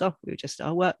told off.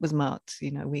 Our work was marked.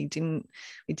 We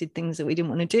did things that we didn't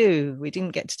want to do. We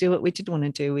didn't get to do what we did want to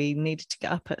do. We needed to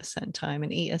get up at a certain time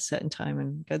and eat at a certain time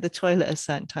and go to the toilet at a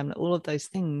certain time. All of those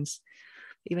things,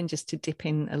 even just to dip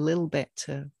in a little bit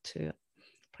to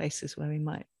places where we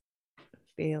might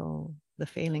feel the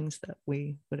feelings that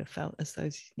we would have felt as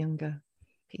those younger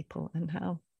people, and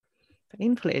how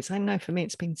painful it is. I know for me,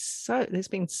 there's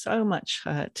been so much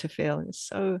hurt to feel.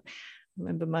 I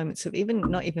remember moments of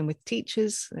not even with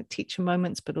teachers, teacher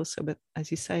moments, but also with,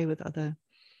 as you say, with other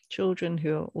children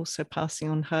who are also passing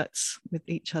on hurts with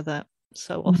each other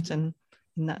so often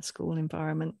in that school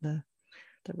environment, the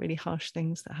really harsh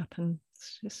things that happen.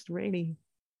 It's just really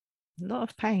a lot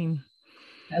of pain.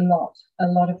 A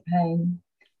lot of pain.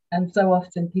 And so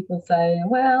often people say,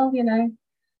 well,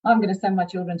 I'm going to send my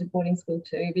children to boarding school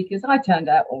too because I turned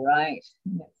out all right.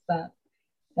 And it's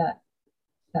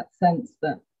that sense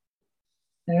that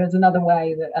there is another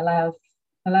way that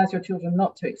allows your children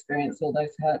not to experience all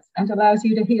those hurts and allows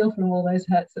you to heal from all those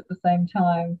hurts at the same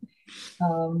time.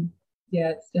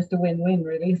 It's just a win-win,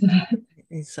 really, isn't it?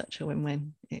 It's such a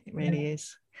win-win. It really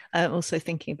is. Also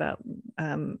thinking about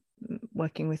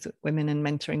working with women and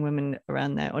mentoring women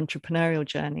around their entrepreneurial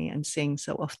journey, and seeing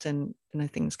so often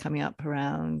things coming up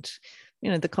around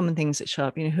the common things that show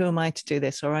up, who am I to do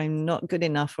this, or I'm not good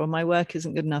enough, or my work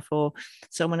isn't good enough, or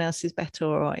someone else is better,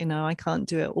 or I can't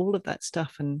do it, all of that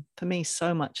stuff. And for me,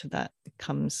 so much of that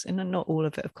comes, and not all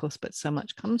of it of course, but so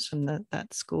much comes from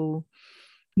that school,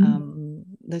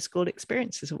 those school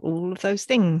experiences of all of those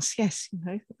things. Yes,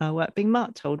 our work being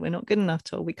marked, told we're not good enough,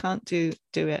 told we can't do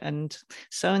it, and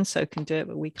so can do it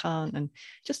but we can't, and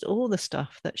just all the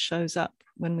stuff that shows up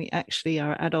when we actually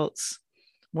are adults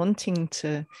wanting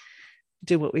to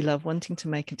do what we love, wanting to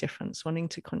make a difference, wanting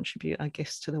to contribute our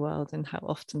gifts to the world, and how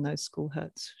often those school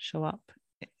hurts show up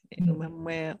when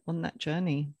we're on that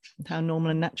journey, and how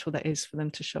normal and natural that is for them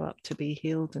to show up, to be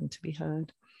healed and to be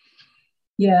heard.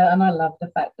 Yeah, and I love the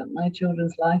fact that my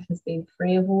children's life has been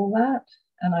free of all that,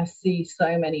 and I see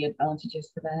so many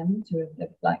advantages for them to have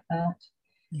lived like that.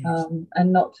 Yes.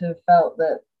 And not to have felt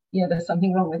that there's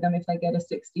something wrong with them if they get a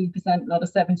 60%, not a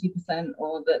 70%,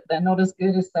 or that they're not as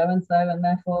good as so and so, and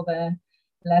therefore they're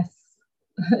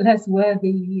less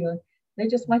worthy. Or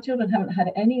my children haven't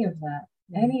had any of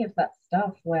that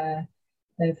stuff where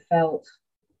they've felt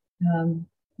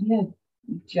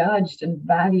judged and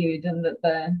valued, and that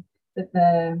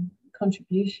their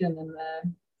contribution and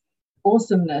their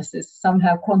awesomeness is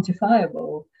somehow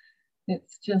quantifiable.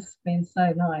 It's just been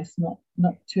so nice not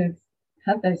to have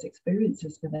had those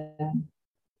experiences for them.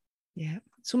 Yeah,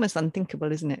 it's almost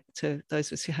unthinkable, isn't it, to those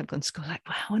of us who have gone to school, like,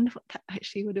 wow, I wonder what that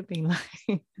actually would have been like.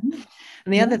 And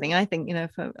the other thing I think,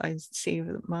 I see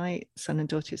with my son and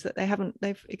daughter is that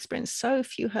they've experienced so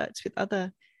few hurts with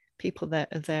other people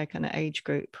that of their kind of age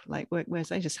group, like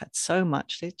whereas I just had so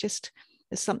much.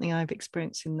 There's something I've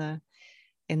experienced in the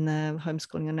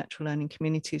homeschooling and natural learning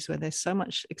communities where there's so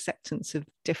much acceptance of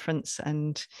difference,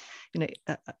 and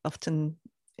often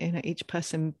each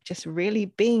person just really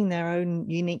being their own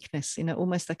uniqueness,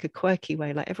 almost like a quirky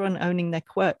way, like everyone owning their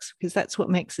quirks, because that's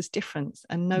what makes us different,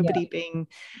 and nobody being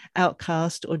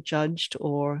outcast or judged,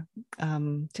 or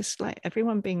just like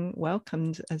everyone being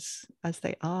welcomed as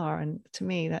they are. And to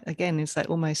me, that again is like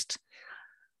almost,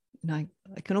 I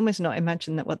can almost not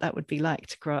imagine what that would be like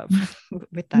to grow up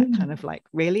with that kind of like,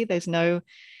 really, there's no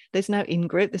in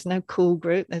group, there's no cool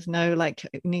group, there's no like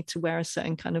you need to wear a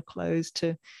certain kind of clothes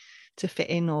to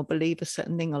fit in, or believe a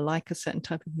certain thing, or like a certain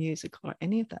type of music, or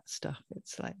any of that stuff.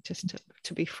 It's like just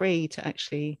to be free to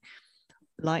actually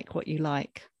like what you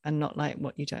like and not like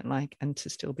what you don't like, and to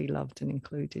still be loved and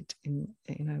included in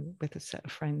with a set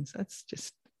of friends. That's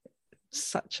just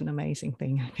such an amazing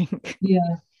thing, I think.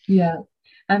 Yeah.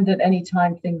 And at any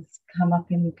time things come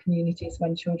up in communities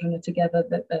when children are together,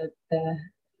 that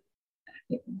they're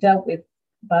dealt with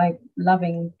by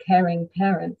loving, caring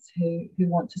parents who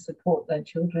want to support their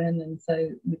children. And so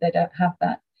they don't have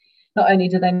that. Not only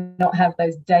do they not have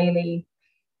those daily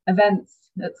events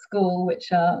at school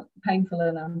which are painful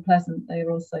and unpleasant, they are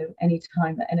also, any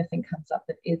time that anything comes up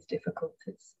that is difficult,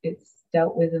 it's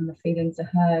dealt with, and the feelings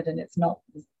are heard, and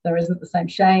there isn't the same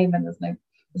shame, and there's no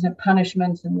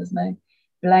punishment, and there's no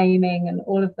blaming, and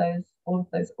all of those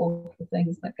awful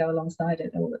things that go alongside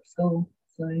it all at school.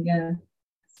 So yeah,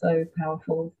 so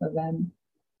powerful for them.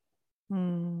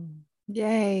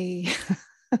 Yay.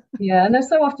 Yeah, and there's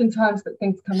so often times that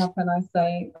things come up and I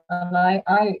say, and I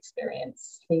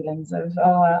experience feelings of,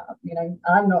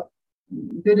 I'm not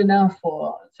good enough,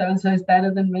 or so-and-so is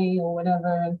better than me, or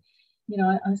whatever. And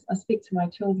I speak to my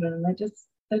children and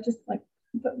they're just like,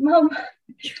 but mum,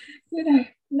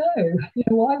 no,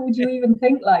 why would you even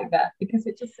think like that? Because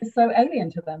it just is so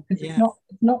alien to them, because it's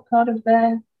not part of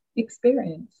their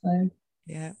experience. So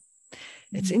yeah,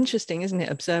 it's interesting, isn't it,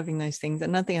 observing those things.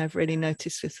 Another thing I've really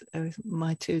noticed with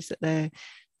my two is that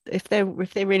if they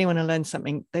really want to learn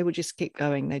something, they will just keep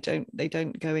going. They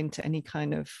don't go into any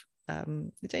kind of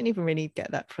they don't even really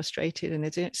get that frustrated, and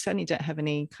they certainly don't have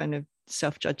any kind of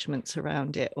self-judgments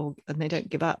around it, and they don't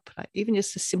give up. Like even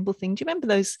just a simple thing. Do you remember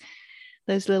those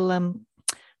little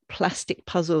plastic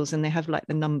puzzles, and they have like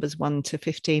the numbers 1 to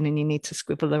 15, and you need to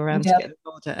squibble around to get the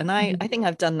order? And I think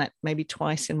I've done that maybe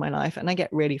twice in my life, and I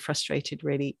get really frustrated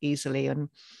really easily. And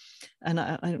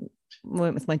I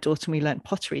went with my daughter and we learned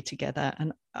pottery together,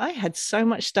 and I had so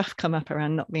much stuff come up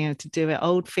around not being able to do it,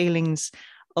 old feelings,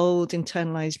 old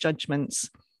internalized judgments,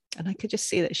 and I could just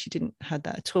see that she didn't have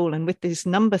that at all. And with this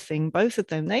number thing, both of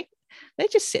them, they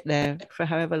just sit there for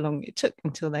however long it took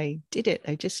until they did it.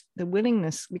 The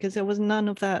willingness, because there was none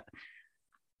of that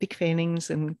big feelings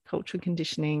and cultural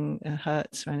conditioning,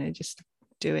 hurts, and they just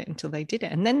do it until they did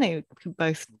it. And then they could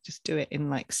both just do it in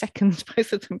like seconds,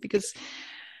 both of them, because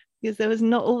there was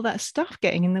not all that stuff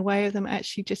getting in the way of them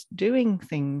actually just doing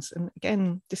things. And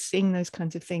again, just seeing those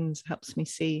kinds of things helps me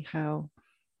see how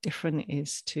different it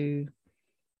is to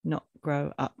not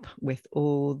grow up with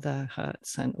all the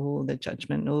hurts and all the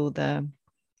judgment, all the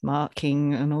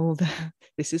marking and all the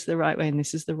this is the right way and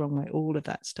this is the wrong way, all of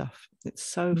that stuff. It's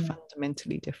so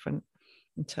fundamentally different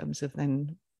in terms of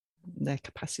then their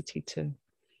capacity to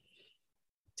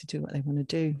do what they want to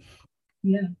do.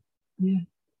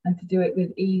 And to do it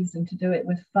with ease, and to do it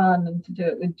with fun, and to do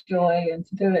it with joy, and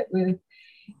to do it with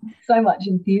so much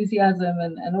enthusiasm,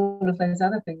 and all of those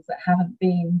other things that haven't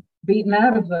been beaten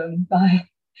out of them by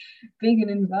being an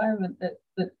environment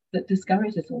that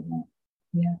discourages all that.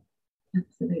 Yeah,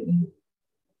 absolutely.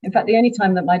 In fact, the only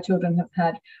time that my children have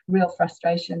had real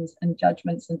frustrations and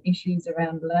judgments and issues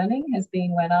around learning has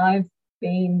been when I've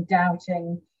been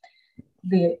doubting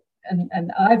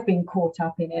and I've been caught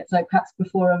up in it. So perhaps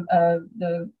before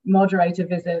the moderator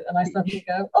visit, and I suddenly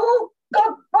go, oh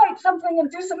God, write something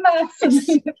and do some maths,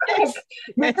 and quick,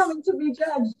 you're coming to be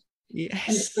judged. Yes.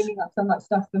 And it's bringing up so much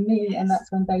stuff for me. And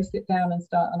that's when they sit down and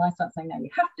I start saying, no, you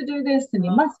have to do this and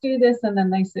you must do this. And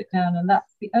then they sit down, and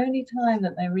that's the only time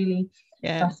that they're really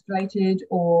frustrated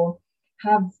or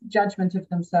have judgment of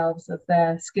themselves, of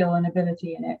their skill and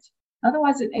ability in it.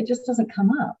 Otherwise, it just doesn't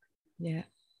come up. Yeah.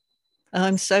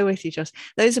 I'm so with you, Joss.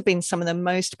 Those have been some of the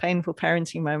most painful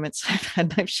parenting moments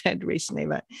I've shared recently,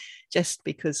 but just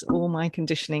because all my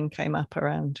conditioning came up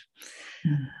around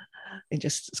in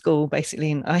just school,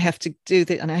 basically, and I have to do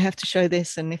this and I have to show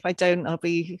this, and if I don't, I'll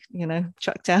be,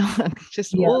 chucked out, and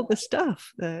just all the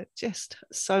stuff. Just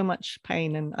so much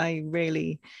pain, and I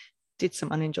really did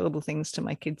some unenjoyable things to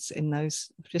my kids in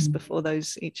those just before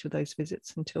each of those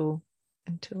visits until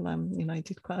I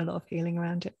did quite a lot of healing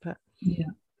around it, but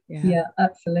yeah,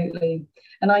 absolutely.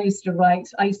 And I used to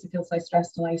feel so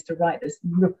stressed, and I used to write this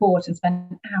report and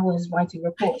spend hours writing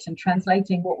reports and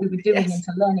translating what we were doing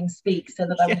into learning speak, so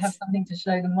that I would have something to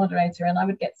show the moderator, and I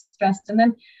would get stressed. And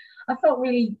then I felt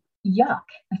really yuck.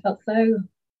 I felt so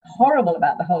horrible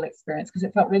about the whole experience, because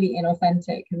it felt really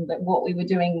inauthentic, and that what we were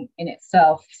doing in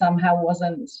itself somehow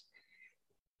wasn't,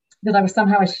 that I was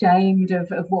somehow ashamed of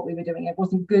what we were doing. It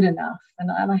wasn't good enough. And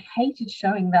I hated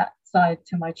showing that side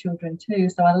to my children too.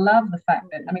 So I love the fact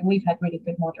that, we've had really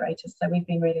good moderators. So we've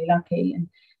been really lucky, and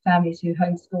families who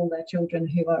homeschool their children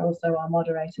who are also our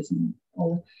moderators, and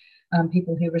all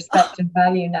people who respect and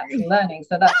value natural learning.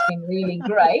 So that's been really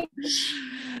great.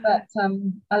 But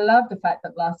I love the fact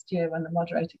that last year when the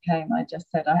moderator came, I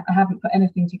just said, I haven't put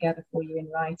anything together for you in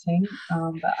writing,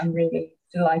 but I'm really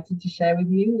delighted to share with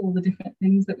you all the different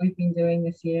things that we've been doing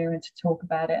this year, and to talk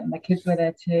about it. And my kids were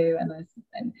there too.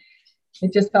 And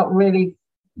it just felt really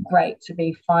great to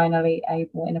be finally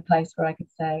able, in a place where I could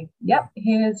say, yep,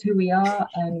 here's who we are,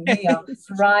 and we are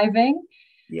thriving.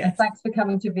 Yes. And thanks for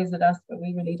coming to visit us, but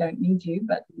we really don't need you.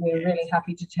 But we're really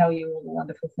happy to tell you all the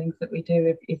wonderful things that we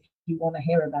do if you want to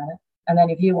hear about it. And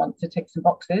then if you want to tick some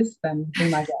boxes, then be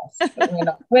my guest. But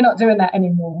we're not doing that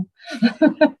anymore.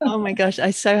 Oh my gosh,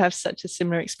 I so have such a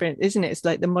similar experience, isn't it? It's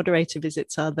like the moderator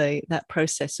visits are that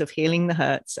process of healing the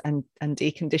hurts and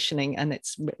deconditioning, and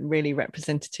it's really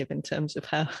representative in terms of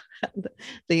how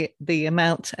the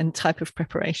amount and type of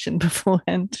preparation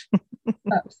beforehand.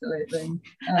 Absolutely.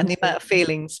 And the amount of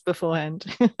feelings beforehand.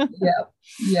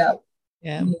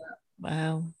 Yeah.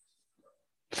 Wow.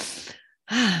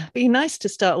 be nice to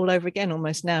start all over again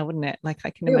almost now, wouldn't it? Like I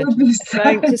can It would imagine be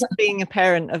so just being a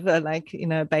parent of a, like, you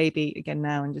know, a baby again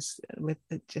now, and just with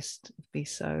it just be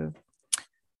so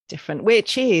different,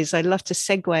 which is, I'd love to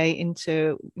segue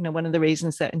into, you know, one of the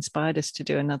reasons that inspired us to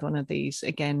do another one of these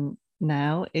again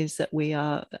now is that we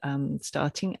are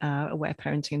starting our Aware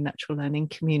Parenting and Natural Learning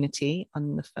community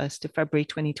on the 1st of February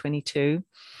 2022.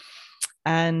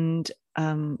 And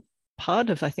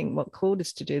part of, I think, what called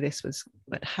us to do this was,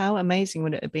 but how amazing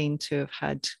would it have been to have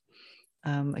had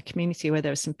a community where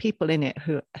there are some people in it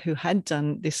who had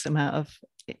done this amount of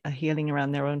healing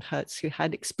around their own hurts, who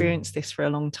had experienced this for a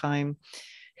long time,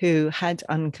 who had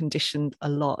unconditioned a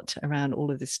lot around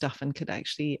all of this stuff and could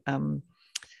actually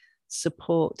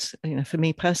support, you know, for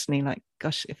me personally, like,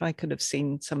 gosh, if I could have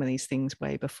seen some of these things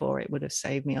way before, it would have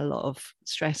saved me a lot of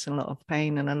stress and a lot of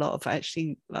pain and a lot of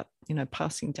actually, you know,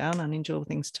 passing down unenjoyable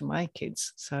things to my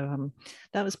kids. So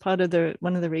that was part of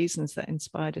one of the reasons that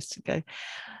inspired us to go,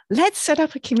 let's set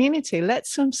up a community,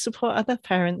 let's support other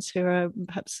parents who are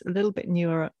perhaps a little bit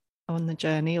newer on the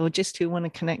journey, or just who want to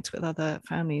connect with other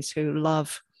families who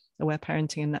love Aware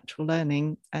Parenting and Natural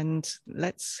Learning, and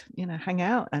let's, you know, hang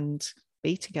out and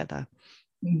be together.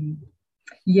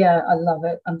 Yeah, I love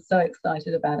it. I'm so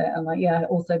excited about it. And like, yeah, I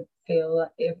also feel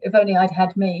if only I'd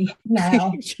had me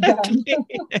now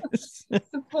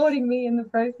supporting me in the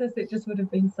process, it just would have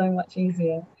been so much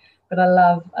easier. But I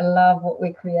love what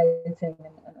we're creating,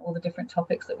 and all the different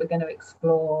topics that we're going to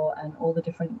explore, and all the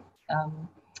different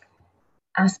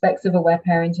aspects of aware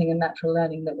parenting and natural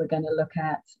learning that we're going to look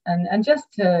at, and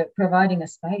just to providing a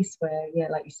space where, yeah,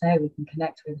 like you say, we can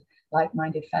connect with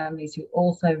like-minded families who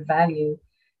also value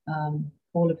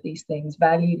all of these things,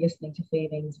 value listening to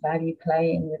feelings, value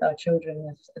playing with our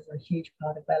children as a huge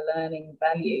part of their learning,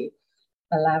 value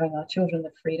allowing our children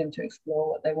the freedom to explore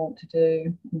what they want to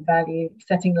do, value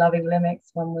setting loving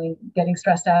limits when we're getting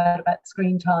stressed out about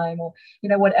screen time, or, you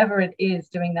know, whatever it is,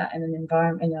 doing that in an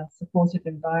environment, in a supportive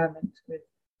environment with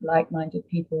like-minded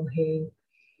people who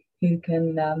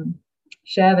can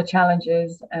share the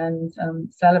challenges and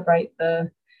celebrate the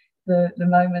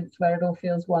moments where it all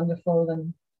feels wonderful.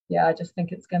 And yeah, I just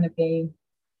think it's going to be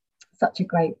such a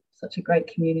great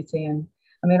community. And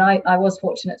I mean, I was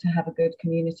fortunate to have a good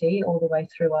community all the way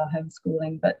through our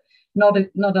homeschooling, but not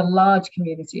a large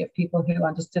community of people who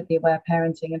understood the aware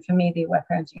parenting. And for me, the aware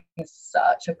parenting is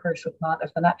such a crucial part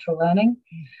of the natural learning.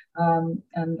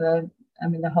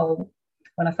 The whole,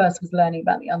 when I first was learning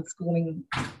about the unschooling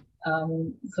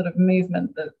sort of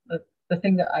movement, the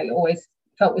thing that I always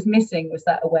felt was missing was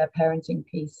that aware parenting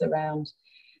piece around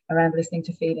listening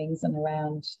to feelings and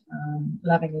around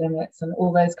loving limits and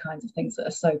all those kinds of things that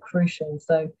are so crucial.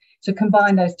 So to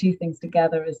combine those two things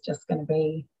together is just going to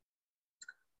be,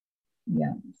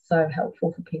 yeah, so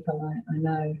helpful for people. I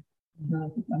know.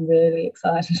 I'm really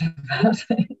excited about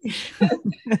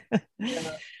it.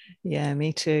 Yeah,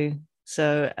 me too.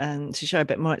 So to show a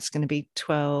bit more, it's going to be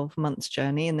 12 months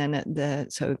journey, and then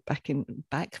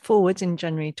back forwards in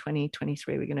January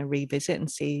 2023, we're going to revisit and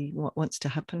see what wants to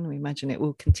happen. We imagine it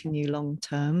will continue long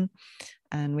term,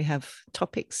 and we have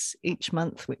topics each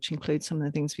month, which include some of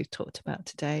the things we've talked about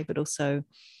today, but also,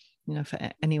 you know, for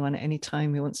anyone at any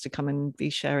time who wants to come and be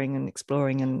sharing and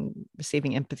exploring and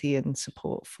receiving empathy and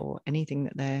support for anything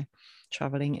that they're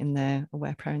traveling in their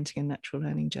aware parenting and natural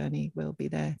learning journey, we'll be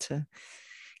there to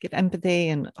give empathy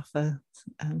and offer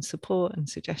support and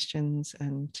suggestions.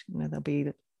 And, you know, there'll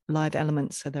be live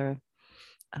elements, so there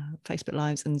are Facebook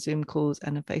lives and Zoom calls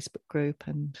and a Facebook group,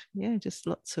 and yeah, just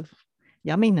lots of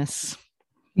yumminess.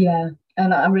 Yeah,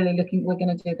 and I'm really we're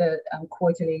going to do the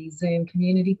quarterly Zoom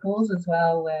community calls as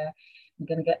well, where we're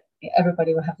going to get,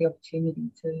 everybody will have the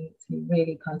opportunity to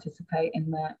really participate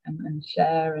in that and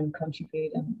share and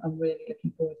contribute, and I'm really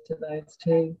looking forward to those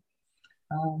too.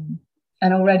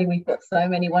 And already we've got so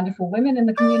many wonderful women in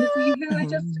the community who are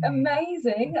just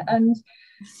amazing, and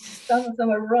some of them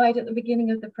are right at the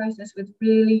beginning of the process with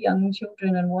really young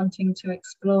children and wanting to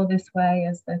explore this way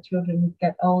as their children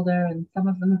get older, and some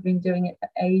of them have been doing it for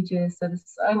ages. So there's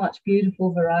so much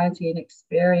beautiful variety and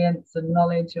experience and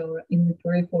knowledge in the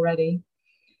group already.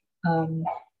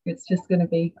 It's just going to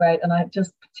be great. And I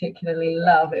just particularly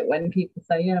love it when people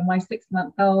say, you know, my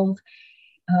 6-month-old,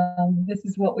 this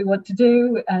is what we want to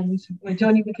do, and we're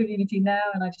joining the community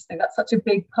now. And I just think that's such a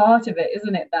big part of it,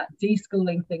 isn't it? That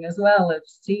deschooling thing as well, of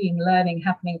seeing learning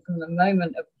happening from the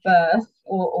moment of birth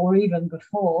or even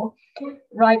before,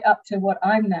 right up to what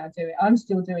I'm now doing. I'm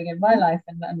still doing in my life,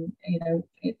 and you know,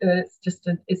 it's just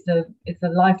it's a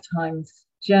lifetime's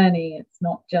journey. It's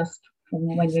not just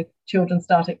from when your children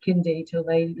start at kindy till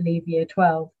they leave year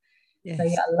 12. Yes. So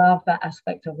yeah, I love that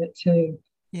aspect of it too.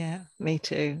 Yeah, me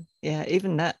too. Yeah,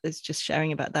 even that is just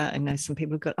sharing about that. I know some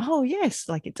people go, oh yes,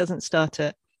 like it doesn't start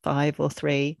at 5 or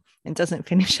 3 and doesn't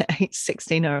finish at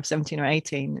 16 or 17 or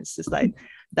 18. It's just like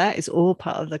that is all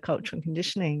part of the cultural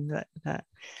conditioning, that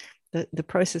the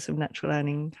process of natural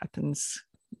learning happens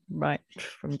right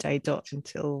from day dot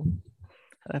until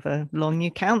however long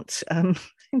you count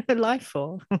life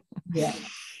for. Yeah,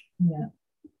 yeah,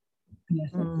 yes,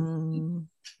 Yum.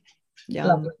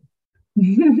 lovely.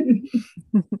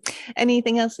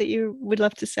 Anything else that you would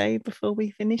love to say before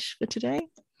we finish for today?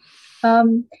 I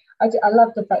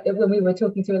love the fact that when we were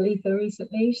talking to Aletha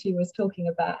recently, she was talking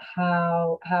about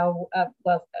how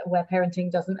well, where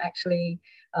parenting doesn't actually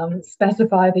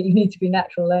specify that you need to be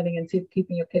natural learning and to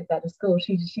keeping your kids out of school.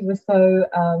 She was so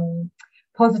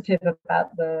positive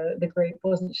about the group,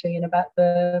 wasn't she, and about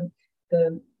the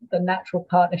natural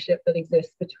partnership that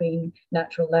exists between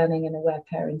natural learning and aware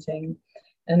parenting.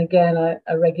 And again, I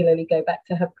regularly go back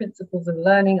to her Principles of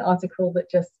Learning article that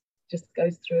just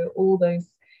goes through all those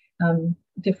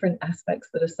different aspects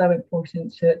that are so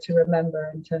important to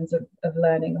remember in terms of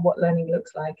learning and what learning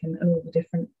looks like, and all the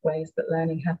different ways that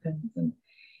learning happens. And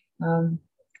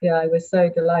yeah, I was so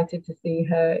delighted to see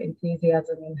her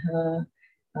enthusiasm and her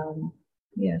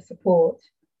support.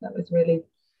 That was really,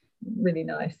 really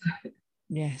nice.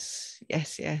 Yes.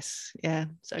 Yeah.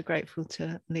 So grateful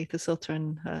to Letha Sutter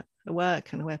and her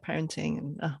work and aware parenting.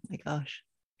 And oh my gosh,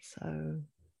 so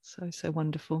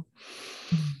wonderful.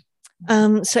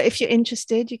 So if you're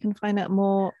interested, you can find out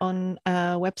more on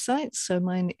our website. So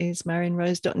mine is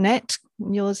marionrose.net.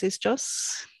 Yours is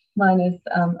Joss? Mine is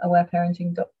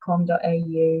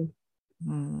awareparenting.com.au.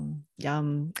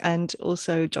 Yum. And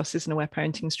also Joss is an aware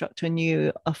parenting instructor, and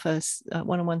you offer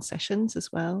one-on-one sessions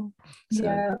as well. So.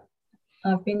 Yeah,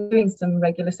 I've been doing some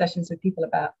regular sessions with people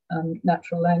about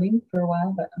natural learning for a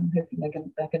while, but I'm hoping they're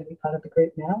going to be part of the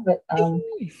group now. But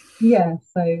yeah,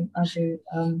 so I do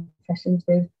sessions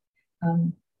with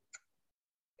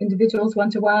individuals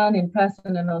one-to-one, in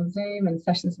person and on Zoom, and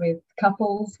sessions with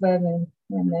couples when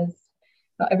there's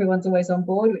not everyone's always on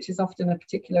board, which is often a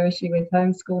particular issue with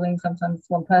homeschooling. Sometimes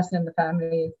one person in the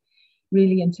family is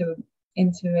really into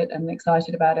it and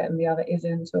excited about it, and the other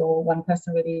isn't, or one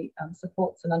person really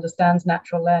supports and understands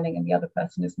natural learning and the other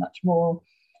person is much more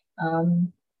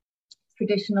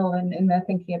traditional in their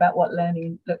thinking about what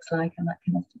learning looks like, and that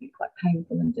can often be quite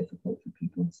painful and difficult for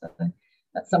people. So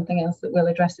that's something else that we'll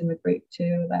address in the group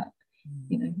too, about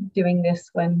doing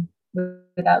this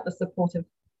without the support of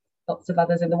lots of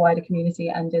others in the wider community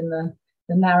and in the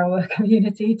narrower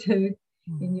community too,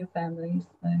 in your families.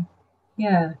 So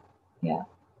yeah.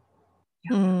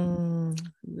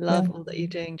 Love all that you're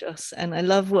doing, Joss, and I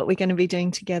love what we're going to be doing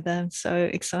together. I'm so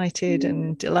excited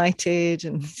and delighted,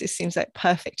 and it seems like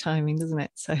perfect timing, doesn't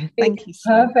it? So thank you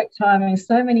so perfect timing.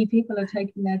 So many people are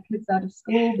taking their kids out of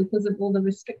school because of all the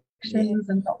restrictions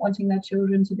and not wanting their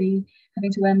children to be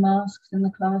having to wear masks in the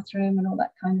classroom and all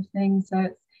that kind of thing. So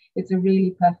it's a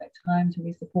really perfect time to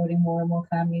be supporting more and more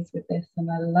families with this, and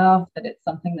I love that it's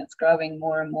something that's growing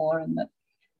more and more, and that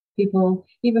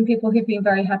even people who've been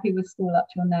very happy with school up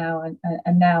till now and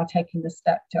now taking the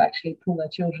step to actually pull their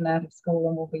children out of school,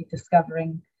 and will be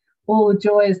discovering all the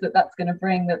joys that's going to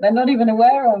bring that they're not even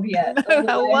aware of yet. All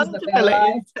the ways that their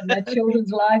life and their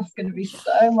children's life is going to be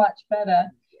so much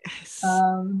better. Yes.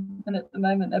 And at the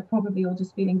moment, they're probably all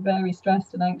just feeling very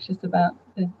stressed and anxious about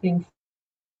being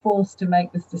forced to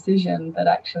make this decision. But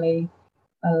actually,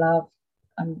 I love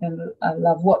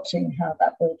watching how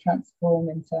that will transform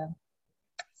into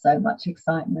so much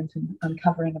excitement and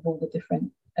uncovering of all the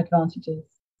different advantages.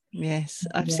 Yes,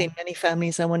 I've seen many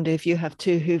families. I wonder if you have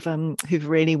too, who've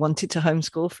really wanted to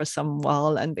homeschool for some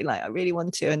while and be like, I really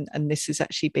want to, and this has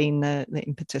actually been the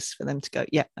impetus for them to go,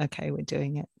 yeah, okay, we're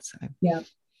doing it. So yeah,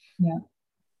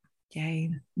 yay,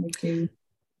 me too.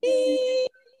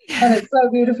 And it's so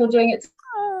beautiful doing it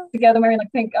together, Marion. I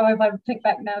think, if I think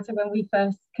back now to when we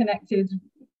first connected,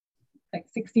 like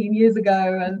 16 years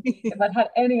ago, and if I'd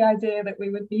had any idea that we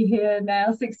would be here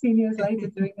now 16 years later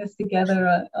doing this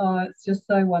together, it's just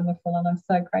so wonderful, and I'm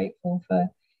so grateful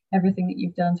for everything that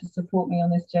you've done to support me on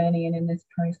this journey and in this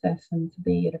process, and to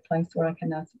be at a place where I can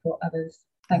now support others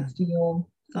thanks to your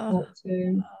support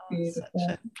too. Beautiful.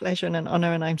 Such a pleasure and an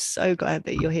honor, and I'm so glad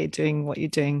that you're here doing what you're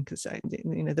doing, because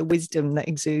the wisdom that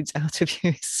exudes out of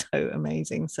you is so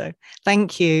amazing. So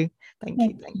thank you.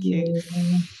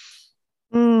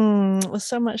 Well,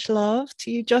 so much love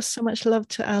to you, Joss. So much love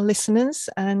to our listeners.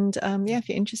 And if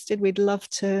you're interested, we'd love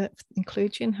to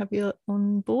include you and have you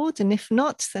on board. And if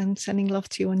not, then sending love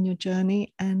to you on your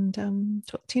journey, and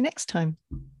talk to you next time.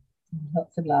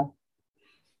 Lots of love.